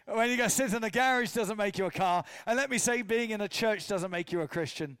 When you go sit in a garage, doesn't make you a car. And let me say, being in a church doesn't make you a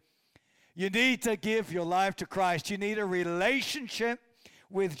Christian. You need to give your life to Christ. You need a relationship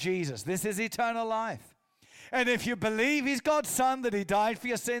with Jesus. This is eternal life. And if you believe he's God's son, that he died for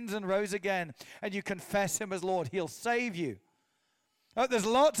your sins and rose again, and you confess him as Lord, he'll save you. There's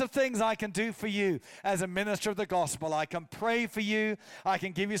lots of things I can do for you as a minister of the gospel. I can pray for you. I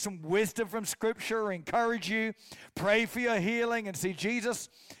can give you some wisdom from Scripture, encourage you, pray for your healing, and see Jesus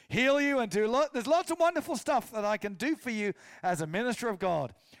heal you and there's lots of wonderful stuff that I can do for you as a minister of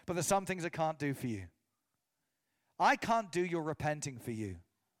God. But there's some things I can't do for you. I can't do your repenting for you.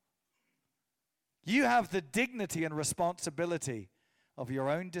 You have the dignity and responsibility of your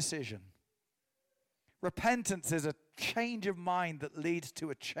own decision. Repentance is a change of mind that leads to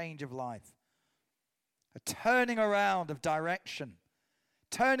a change of life. A turning around of direction.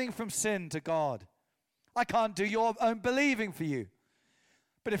 Turning from sin to God. I can't do your own believing for you.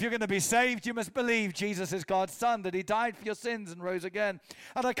 But if you're going to be saved, you must believe Jesus is God's son, that he died for your sins and rose again.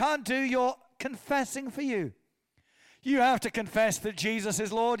 And I can't do your confessing for you. You have to confess that Jesus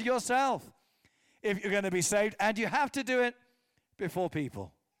is Lord yourself if you're going to be saved, and you have to do it before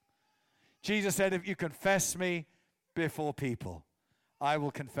people. Jesus said, if you confess me before people, I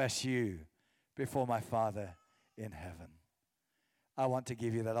will confess you before my Father in heaven. I want to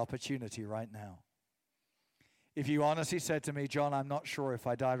give you that opportunity right now. If you honestly said to me, John, I'm not sure if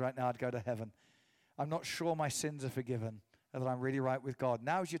I died right now I'd go to heaven. I'm not sure my sins are forgiven, and that I'm really right with God.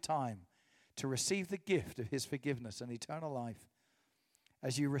 Now's your time to receive the gift of his forgiveness and eternal life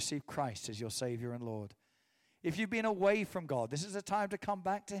as you receive Christ as your Savior and Lord. If you've been away from God, this is a time to come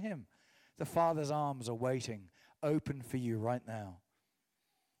back to him. The Father's arms are waiting, open for you right now.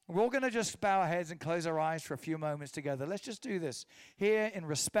 We're all going to just bow our heads and close our eyes for a few moments together. Let's just do this here in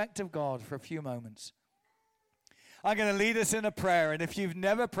respect of God for a few moments. I'm going to lead us in a prayer, and if you've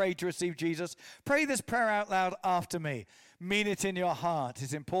never prayed to receive Jesus, pray this prayer out loud after me. Mean it in your heart.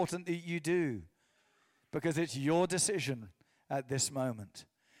 It's important that you do, because it's your decision at this moment.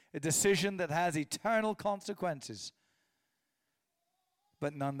 A decision that has eternal consequences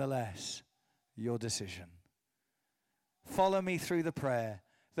but nonetheless, your decision. Follow me through the prayer.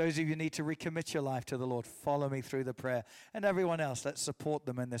 Those of you who need to recommit your life to the Lord, follow me through the prayer. And everyone else, let's support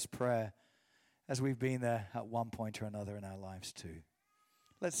them in this prayer as we've been there at one point or another in our lives too.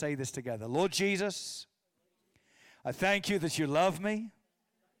 Let's say this together. Lord Jesus, I thank you that you love me,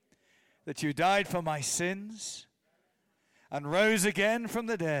 that you died for my sins and rose again from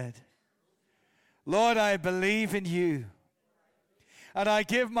the dead. Lord, I believe in you and I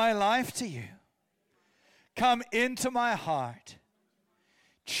give my life to you. Come into my heart.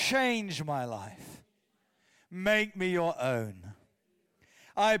 Change my life. Make me your own.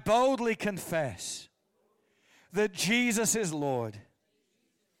 I boldly confess that Jesus is Lord,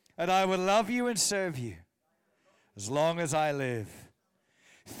 and I will love you and serve you as long as I live.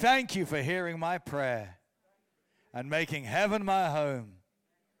 Thank you for hearing my prayer and making heaven my home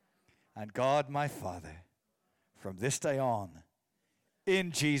and God my Father from this day on.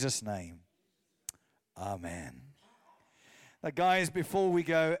 In Jesus' name, amen. Now, guys, before we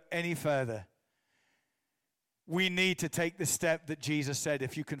go any further, we need to take the step that Jesus said,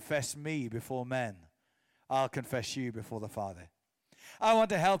 if you confess me before men, I'll confess you before the Father. I want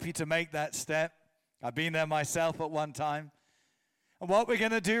to help you to make that step. I've been there myself at one time. And what we're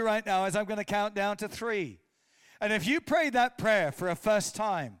going to do right now is I'm going to count down to 3. And if you prayed that prayer for a first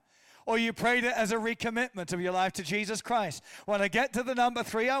time, or you prayed it as a recommitment of your life to Jesus Christ, when I get to the number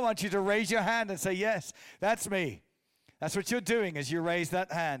 3, I want you to raise your hand and say, yes, that's me. That's what you're doing as you raise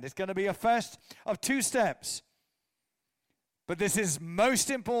that hand. It's going to be a first of 2 steps. But this is most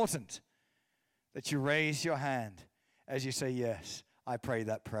important, that you raise your hand as you say, yes, I prayed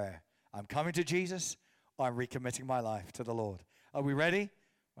that prayer. I'm coming to Jesus, or I'm recommitting my life to the Lord. Are we ready?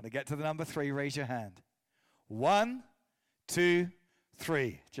 When I get to the number 3, raise your hand. 1, 2,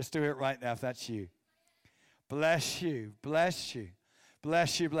 3. Just do it right now if that's you. Bless you, bless you,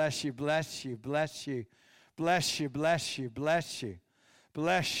 bless you, bless you, bless you, bless you, bless you, bless you, bless you,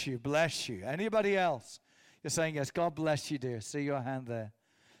 bless you, bless you. Anybody else? You're saying yes. God bless you, dear. See your hand there.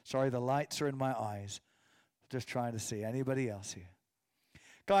 Sorry, the lights are in my eyes. Just trying to see. Anybody else here?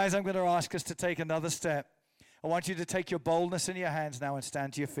 Guys, I'm going to ask us to take another step. I want you to take your boldness in your hands now and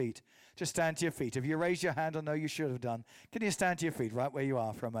stand to your feet. Just stand to your feet. If you raised your hand, I know you should have done. Can you stand to your feet right where you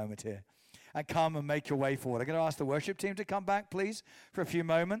are for a moment here? And come and make your way forward. I'm going to ask the worship team to come back, please, for a few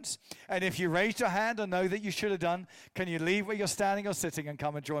moments. And if you raised your hand or know that you should have done, can you leave where you're standing or sitting and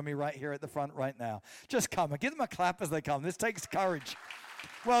come and join me right here at the front right now? Just come and give them a clap as they come. This takes courage.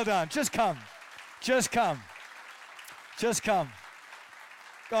 Well done. Just come. Just come. Just come.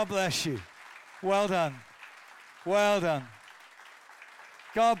 God bless you. Well done. Well done.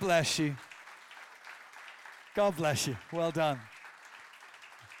 God bless you. God bless you. Well done.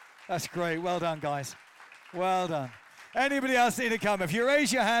 That's great. Well done, guys. Well done. Anybody else need to come? If you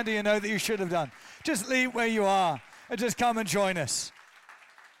raise your hand and you know that you should have done, just leave where you are and just come and join us.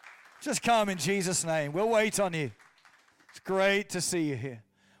 Just come in Jesus' name. We'll wait on you. It's great to see you here.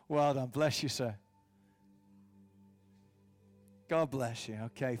 Well done. Bless you, sir. God bless you.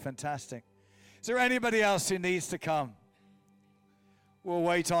 Okay, fantastic. Is there anybody else who needs to come? We'll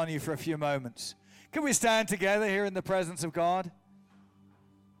wait on you for a few moments. Can we stand together here in the presence of God?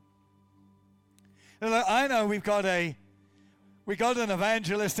 Look, I know we've got an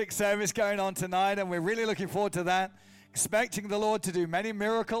evangelistic service going on tonight, and we're really looking forward to that, expecting the Lord to do many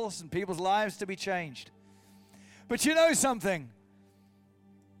miracles and people's lives to be changed. But you know something?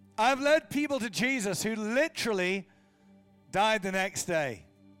 I've led people to Jesus who literally died the next day.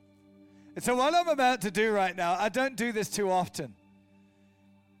 And so what I'm about to do right now, I don't do this too often.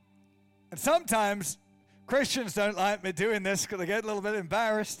 And sometimes Christians don't like me doing this because they get a little bit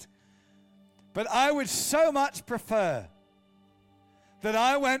embarrassed. But I would so much prefer that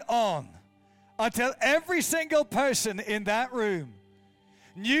I went on until every single person in that room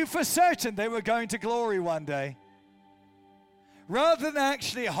knew for certain they were going to glory one day, rather than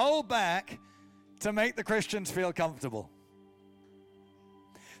actually hold back to make the Christians feel comfortable.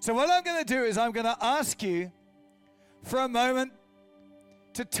 So what I'm going to do is I'm going to ask you for a moment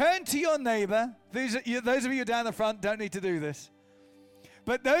to turn to your neighbor. Those of you down the front don't need to do this.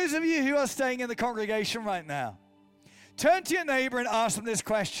 But those of you who are staying in the congregation right now, turn to your neighbor and ask them this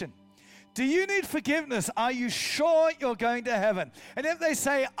question. Do you need forgiveness? Are you sure you're going to heaven? And if they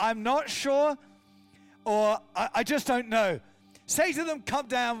say, I'm not sure, or I just don't know, say to them, come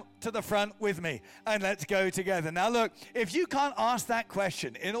down to the front with me and let's go together. Now look, if you can't ask that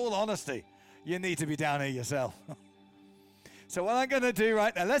question, in all honesty, you need to be down here yourself. So what I'm going to do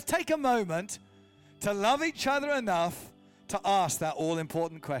right now, let's take a moment to love each other enough to ask that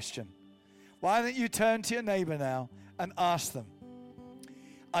all-important question. Why don't you turn to your neighbor now and ask them,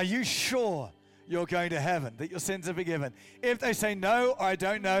 Are you sure you're going to heaven, that your sins are forgiven? If they say no, or I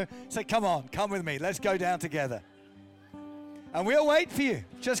don't know, say, come on, come with me. Let's go down together. And we'll wait for you.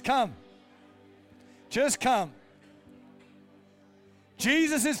 Just come. Just come.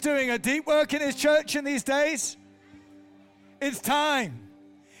 Jesus is doing a deep work in his church in these days. It's time.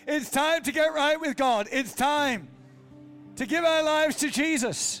 It's time to get right with God. It's time to give our lives to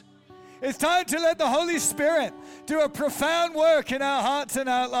Jesus. It's time to let the Holy Spirit do a profound work in our hearts and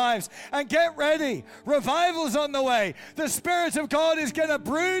our lives. And get ready. Revival's on the way. The Spirit of God is going to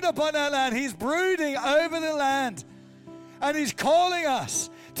brood upon our land. He's brooding over the land. And he's calling us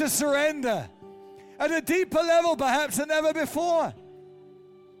to surrender at a deeper level perhaps than ever before.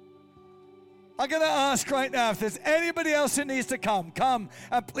 I'm going to ask right now if there's anybody else who needs to come,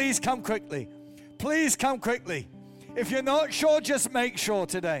 and please come quickly. Please come quickly. If you're not sure, just make sure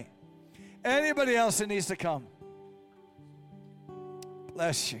today. Anybody else who needs to come?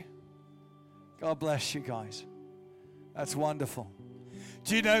 Bless you. God bless you guys. That's wonderful.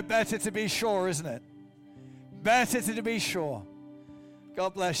 Do you know, better to be sure, isn't it? Better to be sure.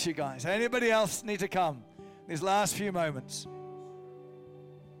 God bless you guys. Anybody else need to come these last few moments?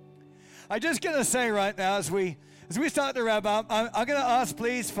 I'm just going to say right now, as we start to wrap up, I'm going to ask,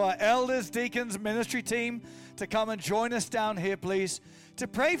 please, for elders, deacons, ministry team to come and join us down here, please, to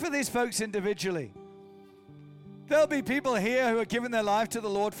pray for these folks individually. There'll be people here who are giving their life to the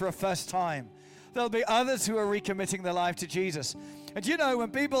Lord for a first time. There'll be others who are recommitting their life to Jesus. And you know,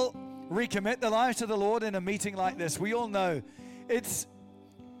 when people recommit their lives to the Lord in a meeting like this, we all know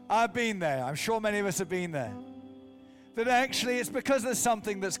I've been there. I'm sure many of us have been there. That actually it's because there's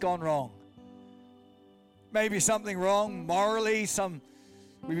something that's gone wrong. Maybe something wrong morally,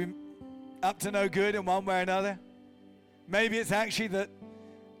 we've been up to no good in one way or another. Maybe it's actually that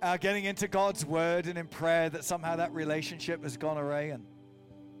our getting into God's word and in prayer, that somehow that relationship has gone away, and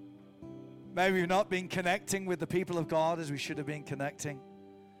maybe we've not been connecting with the people of God as we should have been connecting,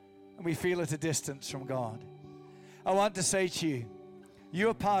 and we feel at a distance from God. I want to say to you, you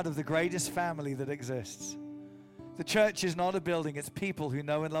are part of the greatest family that exists. The church is not a building, it's people who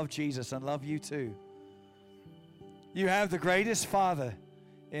know and love Jesus and love you too. You have the greatest Father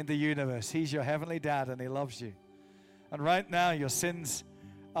in the universe. He's your heavenly Dad and he loves you. And right now your sins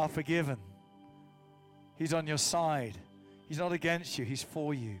are forgiven. He's on your side. He's not against you, he's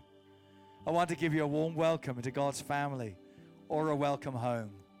for you. I want to give you a warm welcome into God's family, or a welcome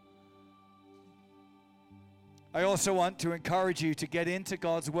home. I also want to encourage you to get into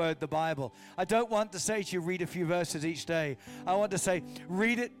God's word, the Bible. I don't want to say to you, read a few verses each day. I want to say,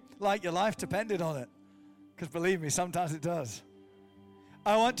 read it like your life depended on it. Because believe me, sometimes it does.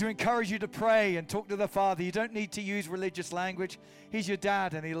 I want to encourage you to pray and talk to the Father. You don't need to use religious language. He's your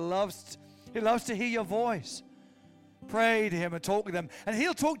dad and he loves to hear your voice. Pray to him and talk with him. And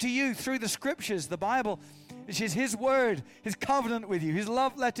he'll talk to you through the scriptures, the Bible, which is his word, his covenant with you, his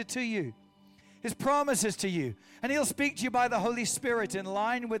love letter to you, his promises to you. And he'll speak to you by the Holy Spirit in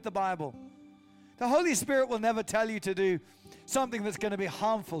line with the Bible. The Holy Spirit will never tell you to do something that's going to be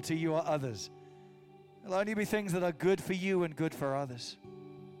harmful to you or others. It'll only be things that are good for you and good for others.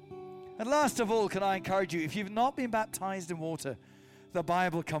 And last of all, can I encourage you, if you've not been baptized in water, the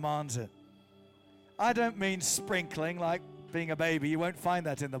Bible commands it. I don't mean sprinkling like being a baby. You won't find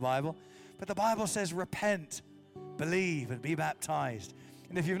that in the Bible. But the Bible says repent, believe, and be baptized.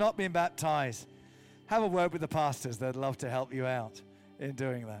 And if you've not been baptized, have a word with the pastors. They'd love to help you out in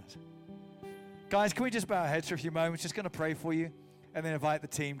doing that. Guys, can we just bow our heads for a few moments? Just going to pray for you and then invite the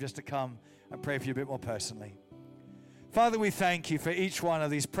team just to come and pray for you a bit more personally. Father, we thank you for each one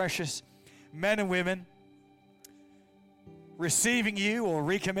of these precious men and women receiving you or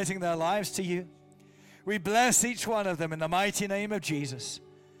recommitting their lives to you. We bless each one of them in the mighty name of Jesus.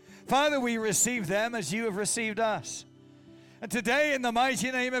 Father, we receive them as you have received us. And today, in the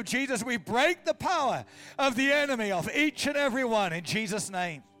mighty name of Jesus, we break the power of the enemy off each and every one in Jesus'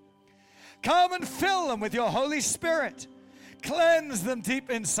 name. Come and fill them with your Holy Spirit. Cleanse them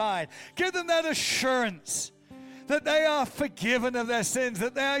deep inside. Give them that assurance that they are forgiven of their sins,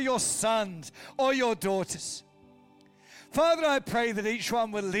 that they are your sons or your daughters. Father, I pray that each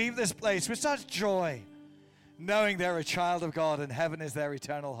one will leave this place with such joy, knowing they're a child of God and heaven is their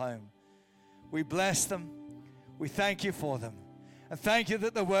eternal home. We bless them. We thank you for them. And thank you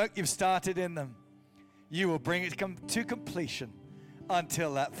that the work you've started in them, you will bring it to completion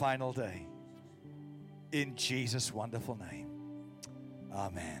until that final day. In Jesus' wonderful name.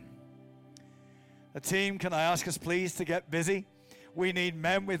 Amen. The team, can I ask us please to get busy? We need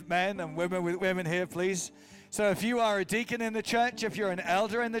men with men and women with women here, please. So if you are a deacon in the church, if you're an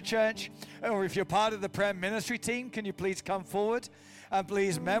elder in the church, or if you're part of the prayer ministry team, can you please come forward? And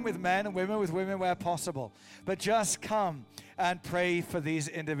please, men with men and women with women where possible. But just come and pray for these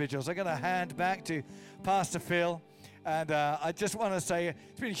individuals. I'm going to hand back to Pastor Phil. And I just want to say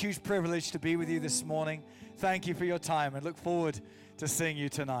it's been a huge privilege to be with you this morning. Thank you for your time and look forward to seeing you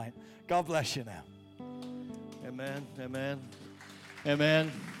tonight. God bless you now. Amen, amen, amen.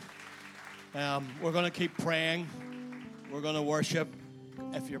 We're going to keep praying. We're going to worship.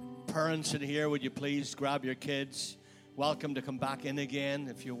 If your parents in here, would you please grab your kids? Welcome to come back in again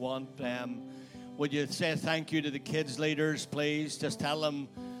if you want. Would you say thank you to the kids leaders, please? Just tell them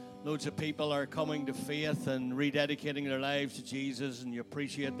loads of people are coming to faith and rededicating their lives to Jesus, and you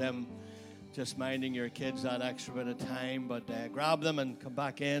appreciate them just minding your kids that extra bit of time. But grab them and come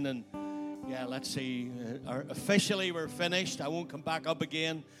back in. And yeah, let's see. Officially, we're finished. I won't come back up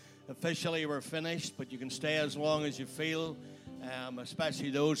again. Officially, we're finished, but you can stay as long as you feel, especially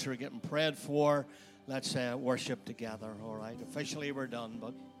those who are getting prayed for. Let's worship together, all right? Officially, we're done,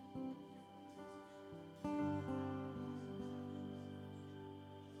 but...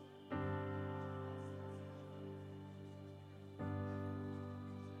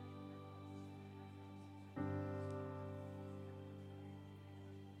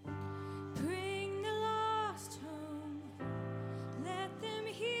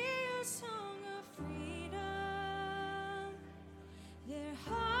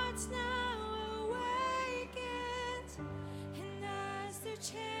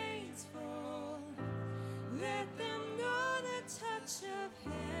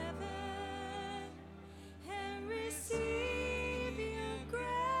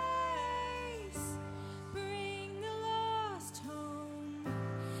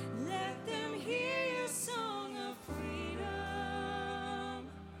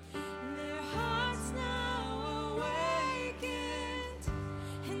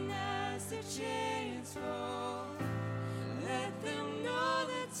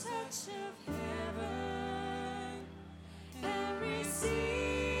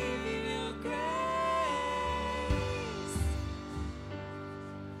 See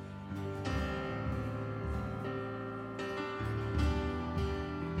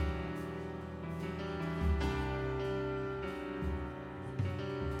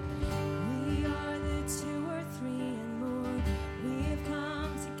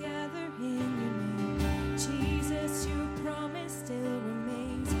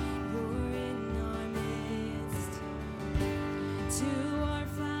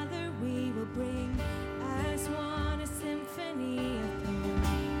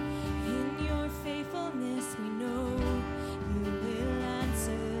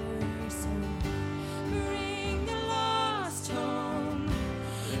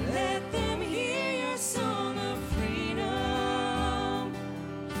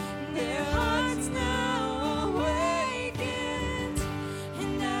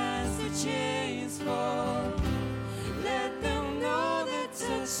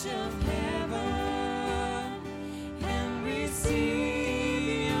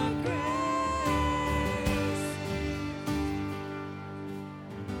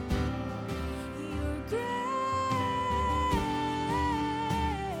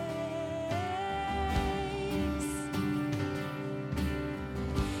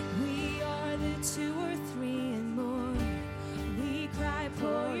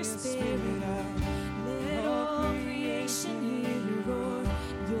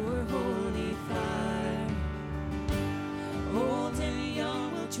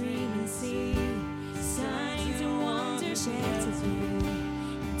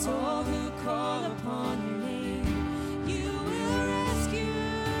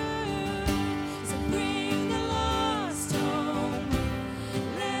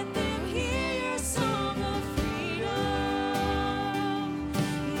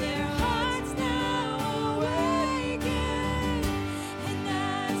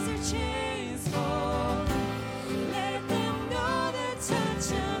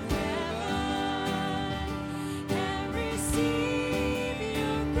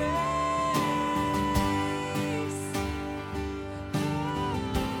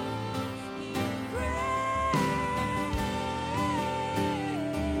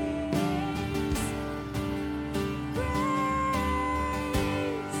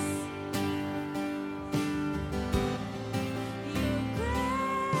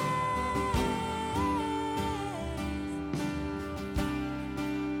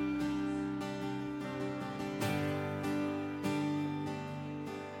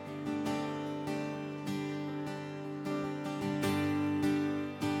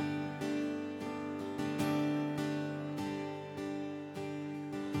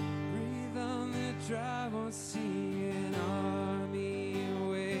see an army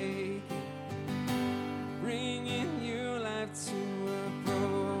awaken, bringing new life to a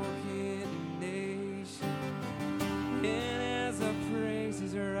broken nation. And as our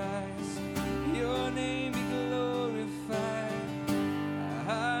praises rise, your name be glorified. A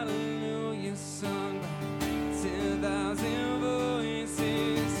hallelujah sung by 10,000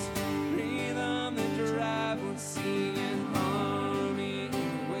 voices. Breathe on the dry bones, sing an army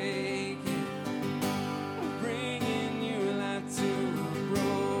awaken, bringing new life to a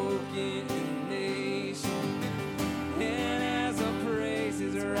broken nation. And as our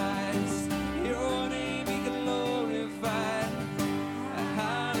praises rise, your name be glorified. A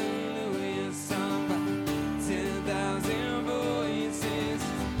hallelujah sung by 10,000 voices.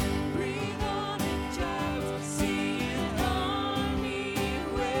 Breathe on the dry bones, sing an army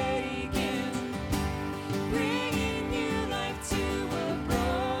awaken, bringing new life to a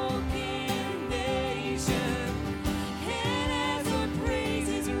broken nation. And as our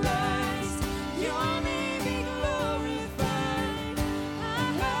praises rise, your name be glorified. A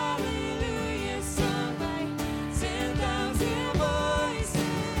hallelujah sung by 10,000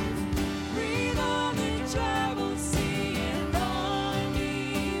 voices. Breathe on the dry bones, sing an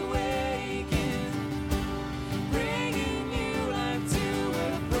army awaken, bringing new life to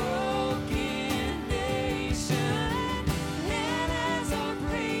a broken nation. And as our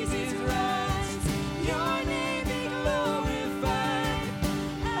praises rise, your name be glorified.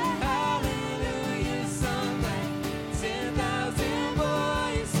 A hallelujah sung by 10,000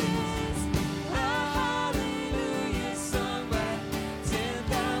 voices. A hallelujah sung by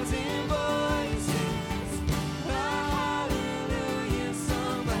 10,000 voices. A hallelujah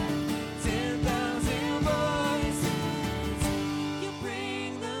sung by 10,000 voices. You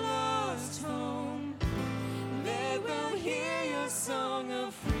bring the lost home. They will hear your song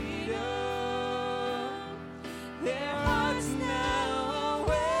of freedom. Their hearts now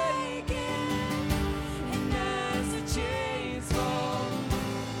awaken, and as the chains fall,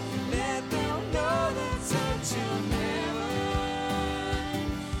 let them know the touch of heaven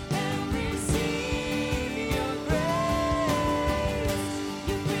and receive your grace.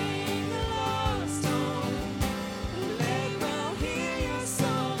 You bring the lost home. Let them hear your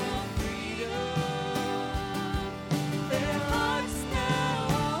song of freedom. Their hearts now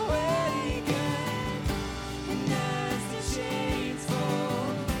awaken, and as the chains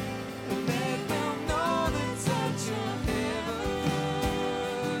fall, let them know the touch of heaven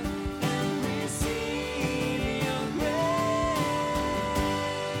and receive your grace.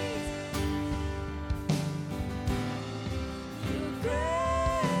 Your grace.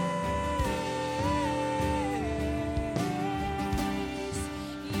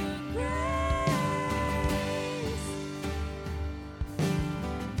 Your grace.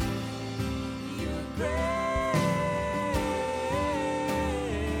 Your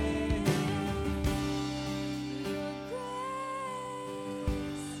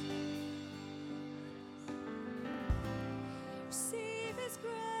Receive His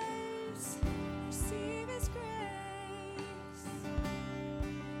grace, receive His grace,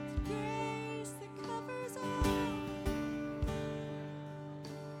 the grace that covers all.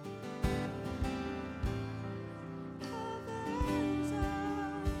 Covers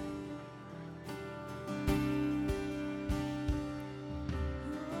all. Your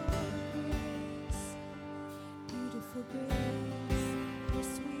grace, beautiful grace, how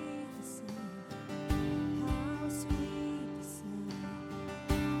sweet the sound, how sweet the sound.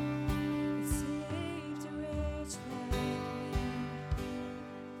 It saved a wretch like me.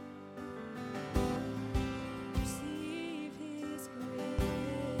 Receive His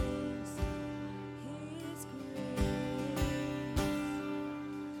grace, His grace.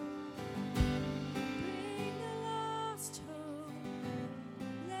 Bring the lost home.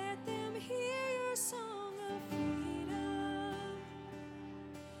 Let them hear your song of freedom.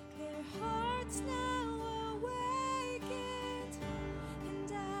 Their hearts now awakened, and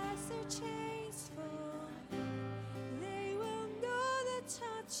as their chains fall, they will know the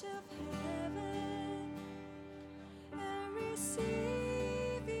touch of heaven and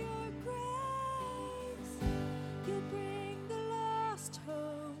receive your grace. You bring the lost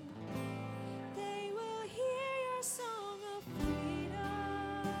home. They will hear your song of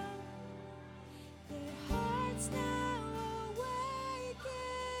freedom. Their hearts now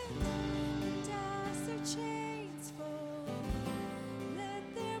awaken, and as their chains fall, let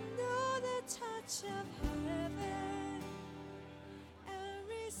them know the touch of heaven and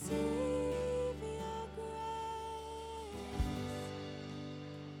receive your grace.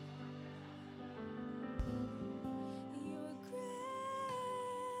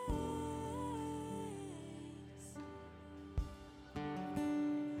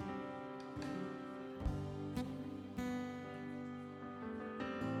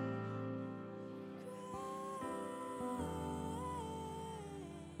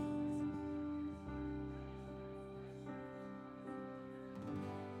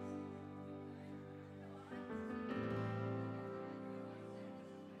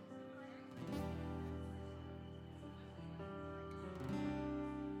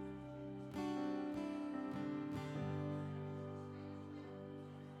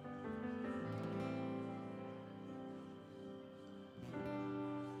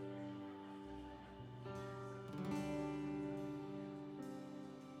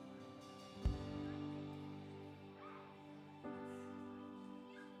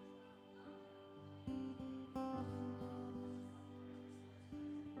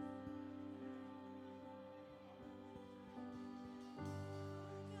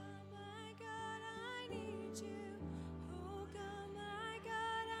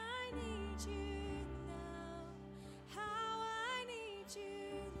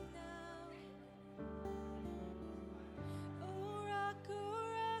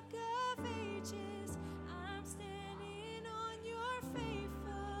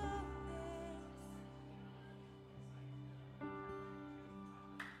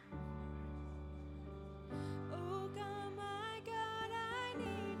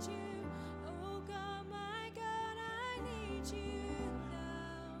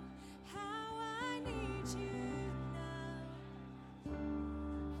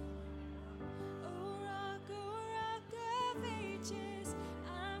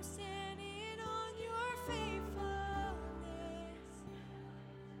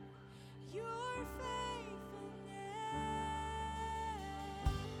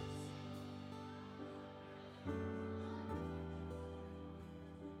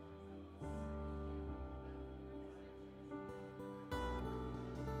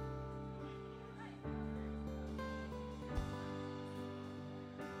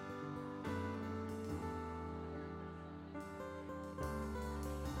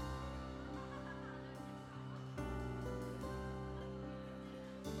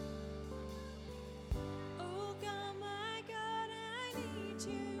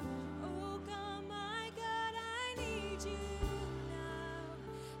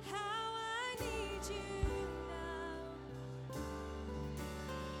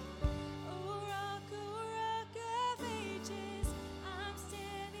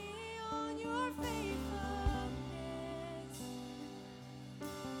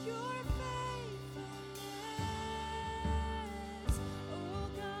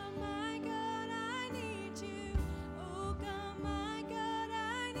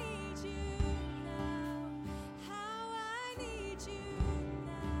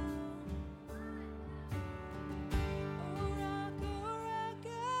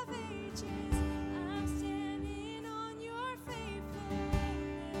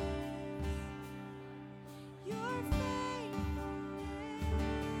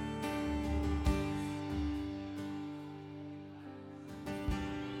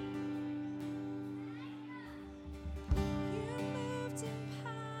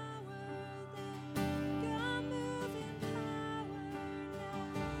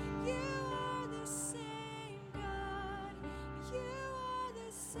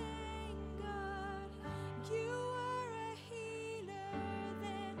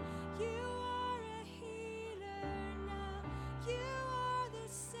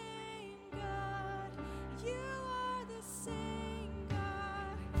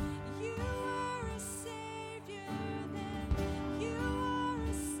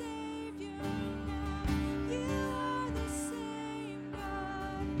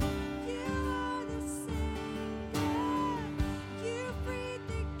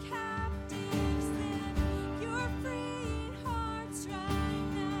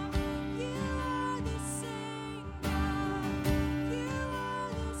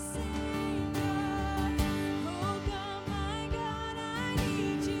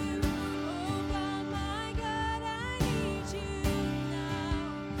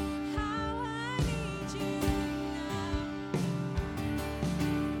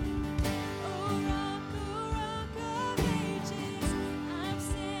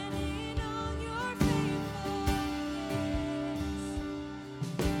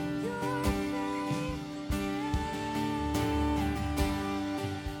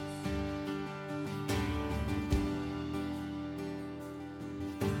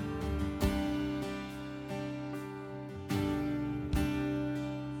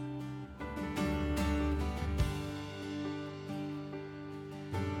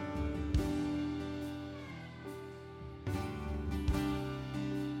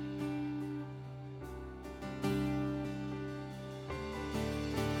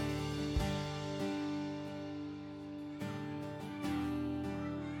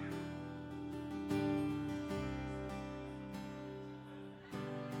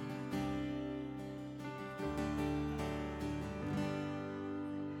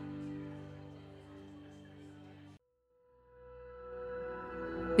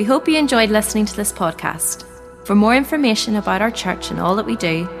 We hope you enjoyed listening to this podcast. For more information about our church and all that we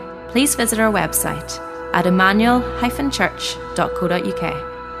do, please visit our website at emmanuel-church.co.uk.